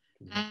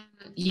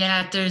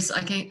 Yeah,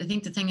 I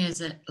think the thing is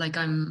that, like,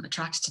 I'm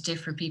attracted to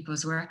different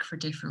people's work for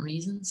different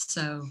reasons.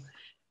 So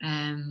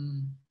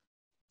I'm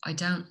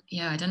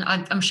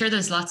sure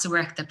there's lots of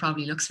work that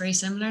probably looks very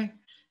similar.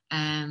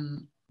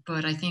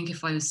 But I think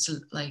if I was to,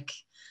 like,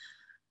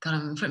 God,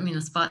 I'm putting me in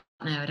a spot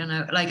now. I don't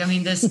know. Like, I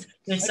mean, there's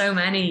so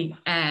many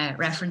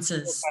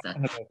references that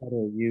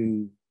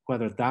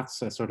whether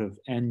that's a sort of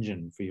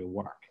engine for your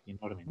work. You know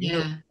what I mean?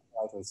 Yeah.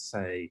 Writers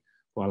say,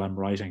 while I'm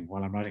writing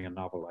a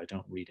novel, I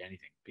don't read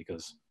anything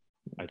because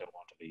I don't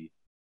want to be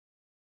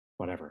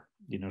whatever.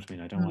 You know what I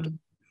mean? I don't want to be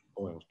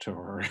spoiled,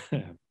 or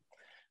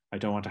I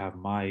don't want to have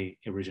my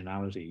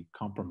originality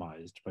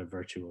compromised by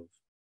virtue of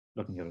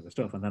looking at other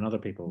stuff. And then other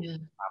people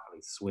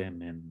happily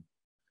swim in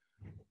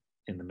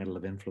the middle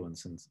of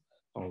influence and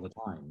all the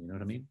time. You know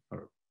what I mean?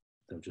 Or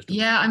they'll just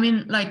I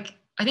mean, like,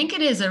 I think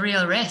it is a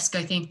real risk.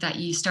 I think that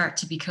you start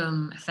to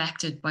become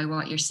affected by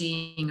what you're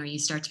seeing, or you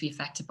start to be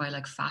affected by,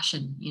 like,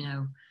 fashion, you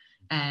know.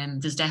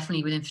 There's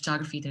definitely, within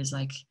photography, there's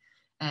like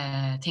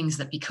things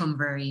that become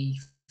very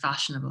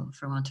fashionable,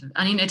 for want of.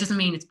 I mean, it doesn't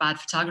mean it's bad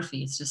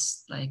photography. It's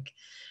just like,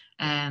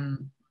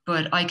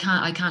 but I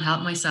can't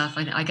help myself.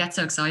 I get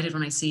so excited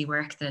when I see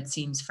work that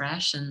seems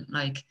fresh, and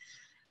like,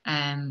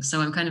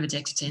 so I'm kind of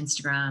addicted to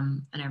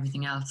Instagram and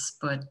everything else.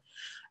 But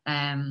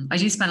I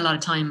do spend a lot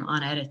of time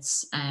on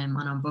edits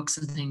on books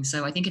and things.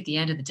 So I think at the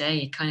end of the day,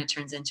 it kind of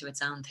turns into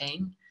its own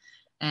thing,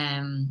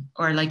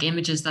 or like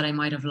images that I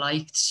might have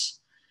liked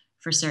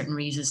for certain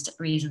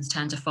reasons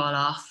tend to fall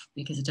off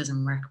because it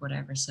doesn't work,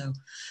 whatever. So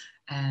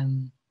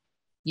I'm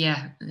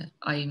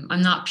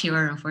not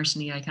pure,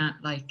 unfortunately. I can't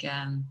be like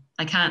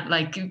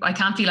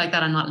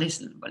that. I'm not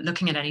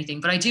looking at anything,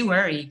 but I do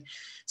worry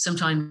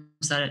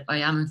sometimes that I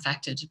am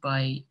infected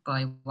by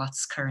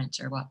what's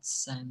current or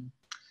what's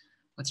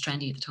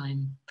trendy at the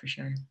time, for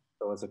sure.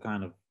 So it's a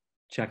kind of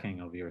checking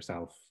of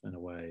yourself in a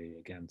way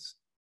against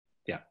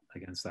that.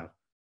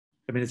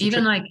 I mean, it's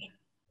even like.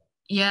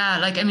 Yeah,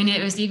 like, I mean,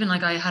 it was even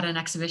like I had an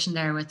exhibition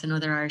there with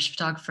another Irish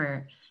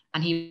photographer,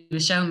 and he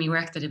was showing me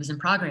work that it was in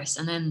progress.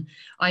 And then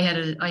I had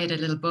a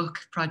little book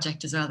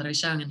project as well that I was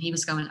showing, and he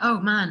was going, "Oh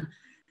man,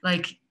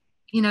 like,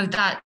 you know,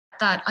 that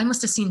I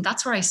must have seen,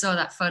 that's where I saw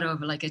that photo of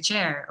like a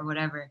chair or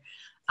whatever."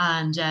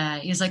 And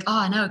he was like,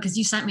 "Oh no, because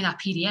you sent me that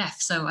PDF,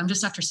 so I'm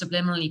just after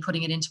subliminally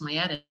putting it into my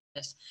edit."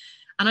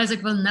 And I was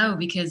like, "Well, no,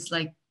 because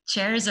like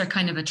chairs are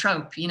kind of a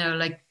trope, you know,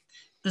 like."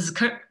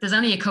 There's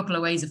only a couple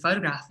of ways of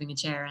photographing a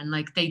chair, and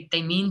like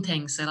they mean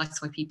things, so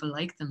that's why people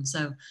like them.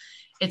 So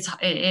I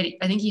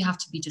think you have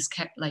to be you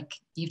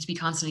have to be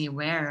constantly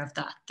aware of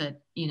that,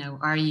 you know,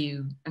 are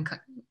you, and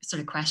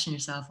sort of question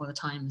yourself all the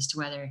time as to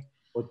whether.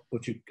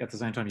 But you, at the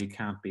same time, you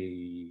can't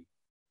be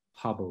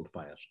hobbled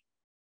by it.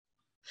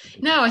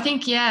 No, I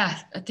think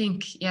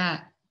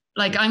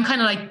like I'm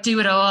kind of like do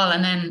it all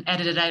and then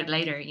edit it out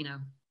later, you know.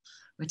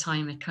 With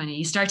time, it kind of,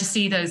 you start to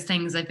see those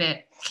things a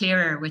bit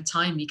clearer with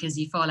time because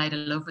you fall out of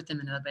love with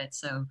them a little bit.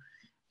 So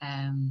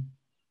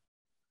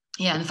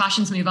yeah, the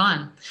fashions move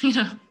on, you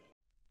know.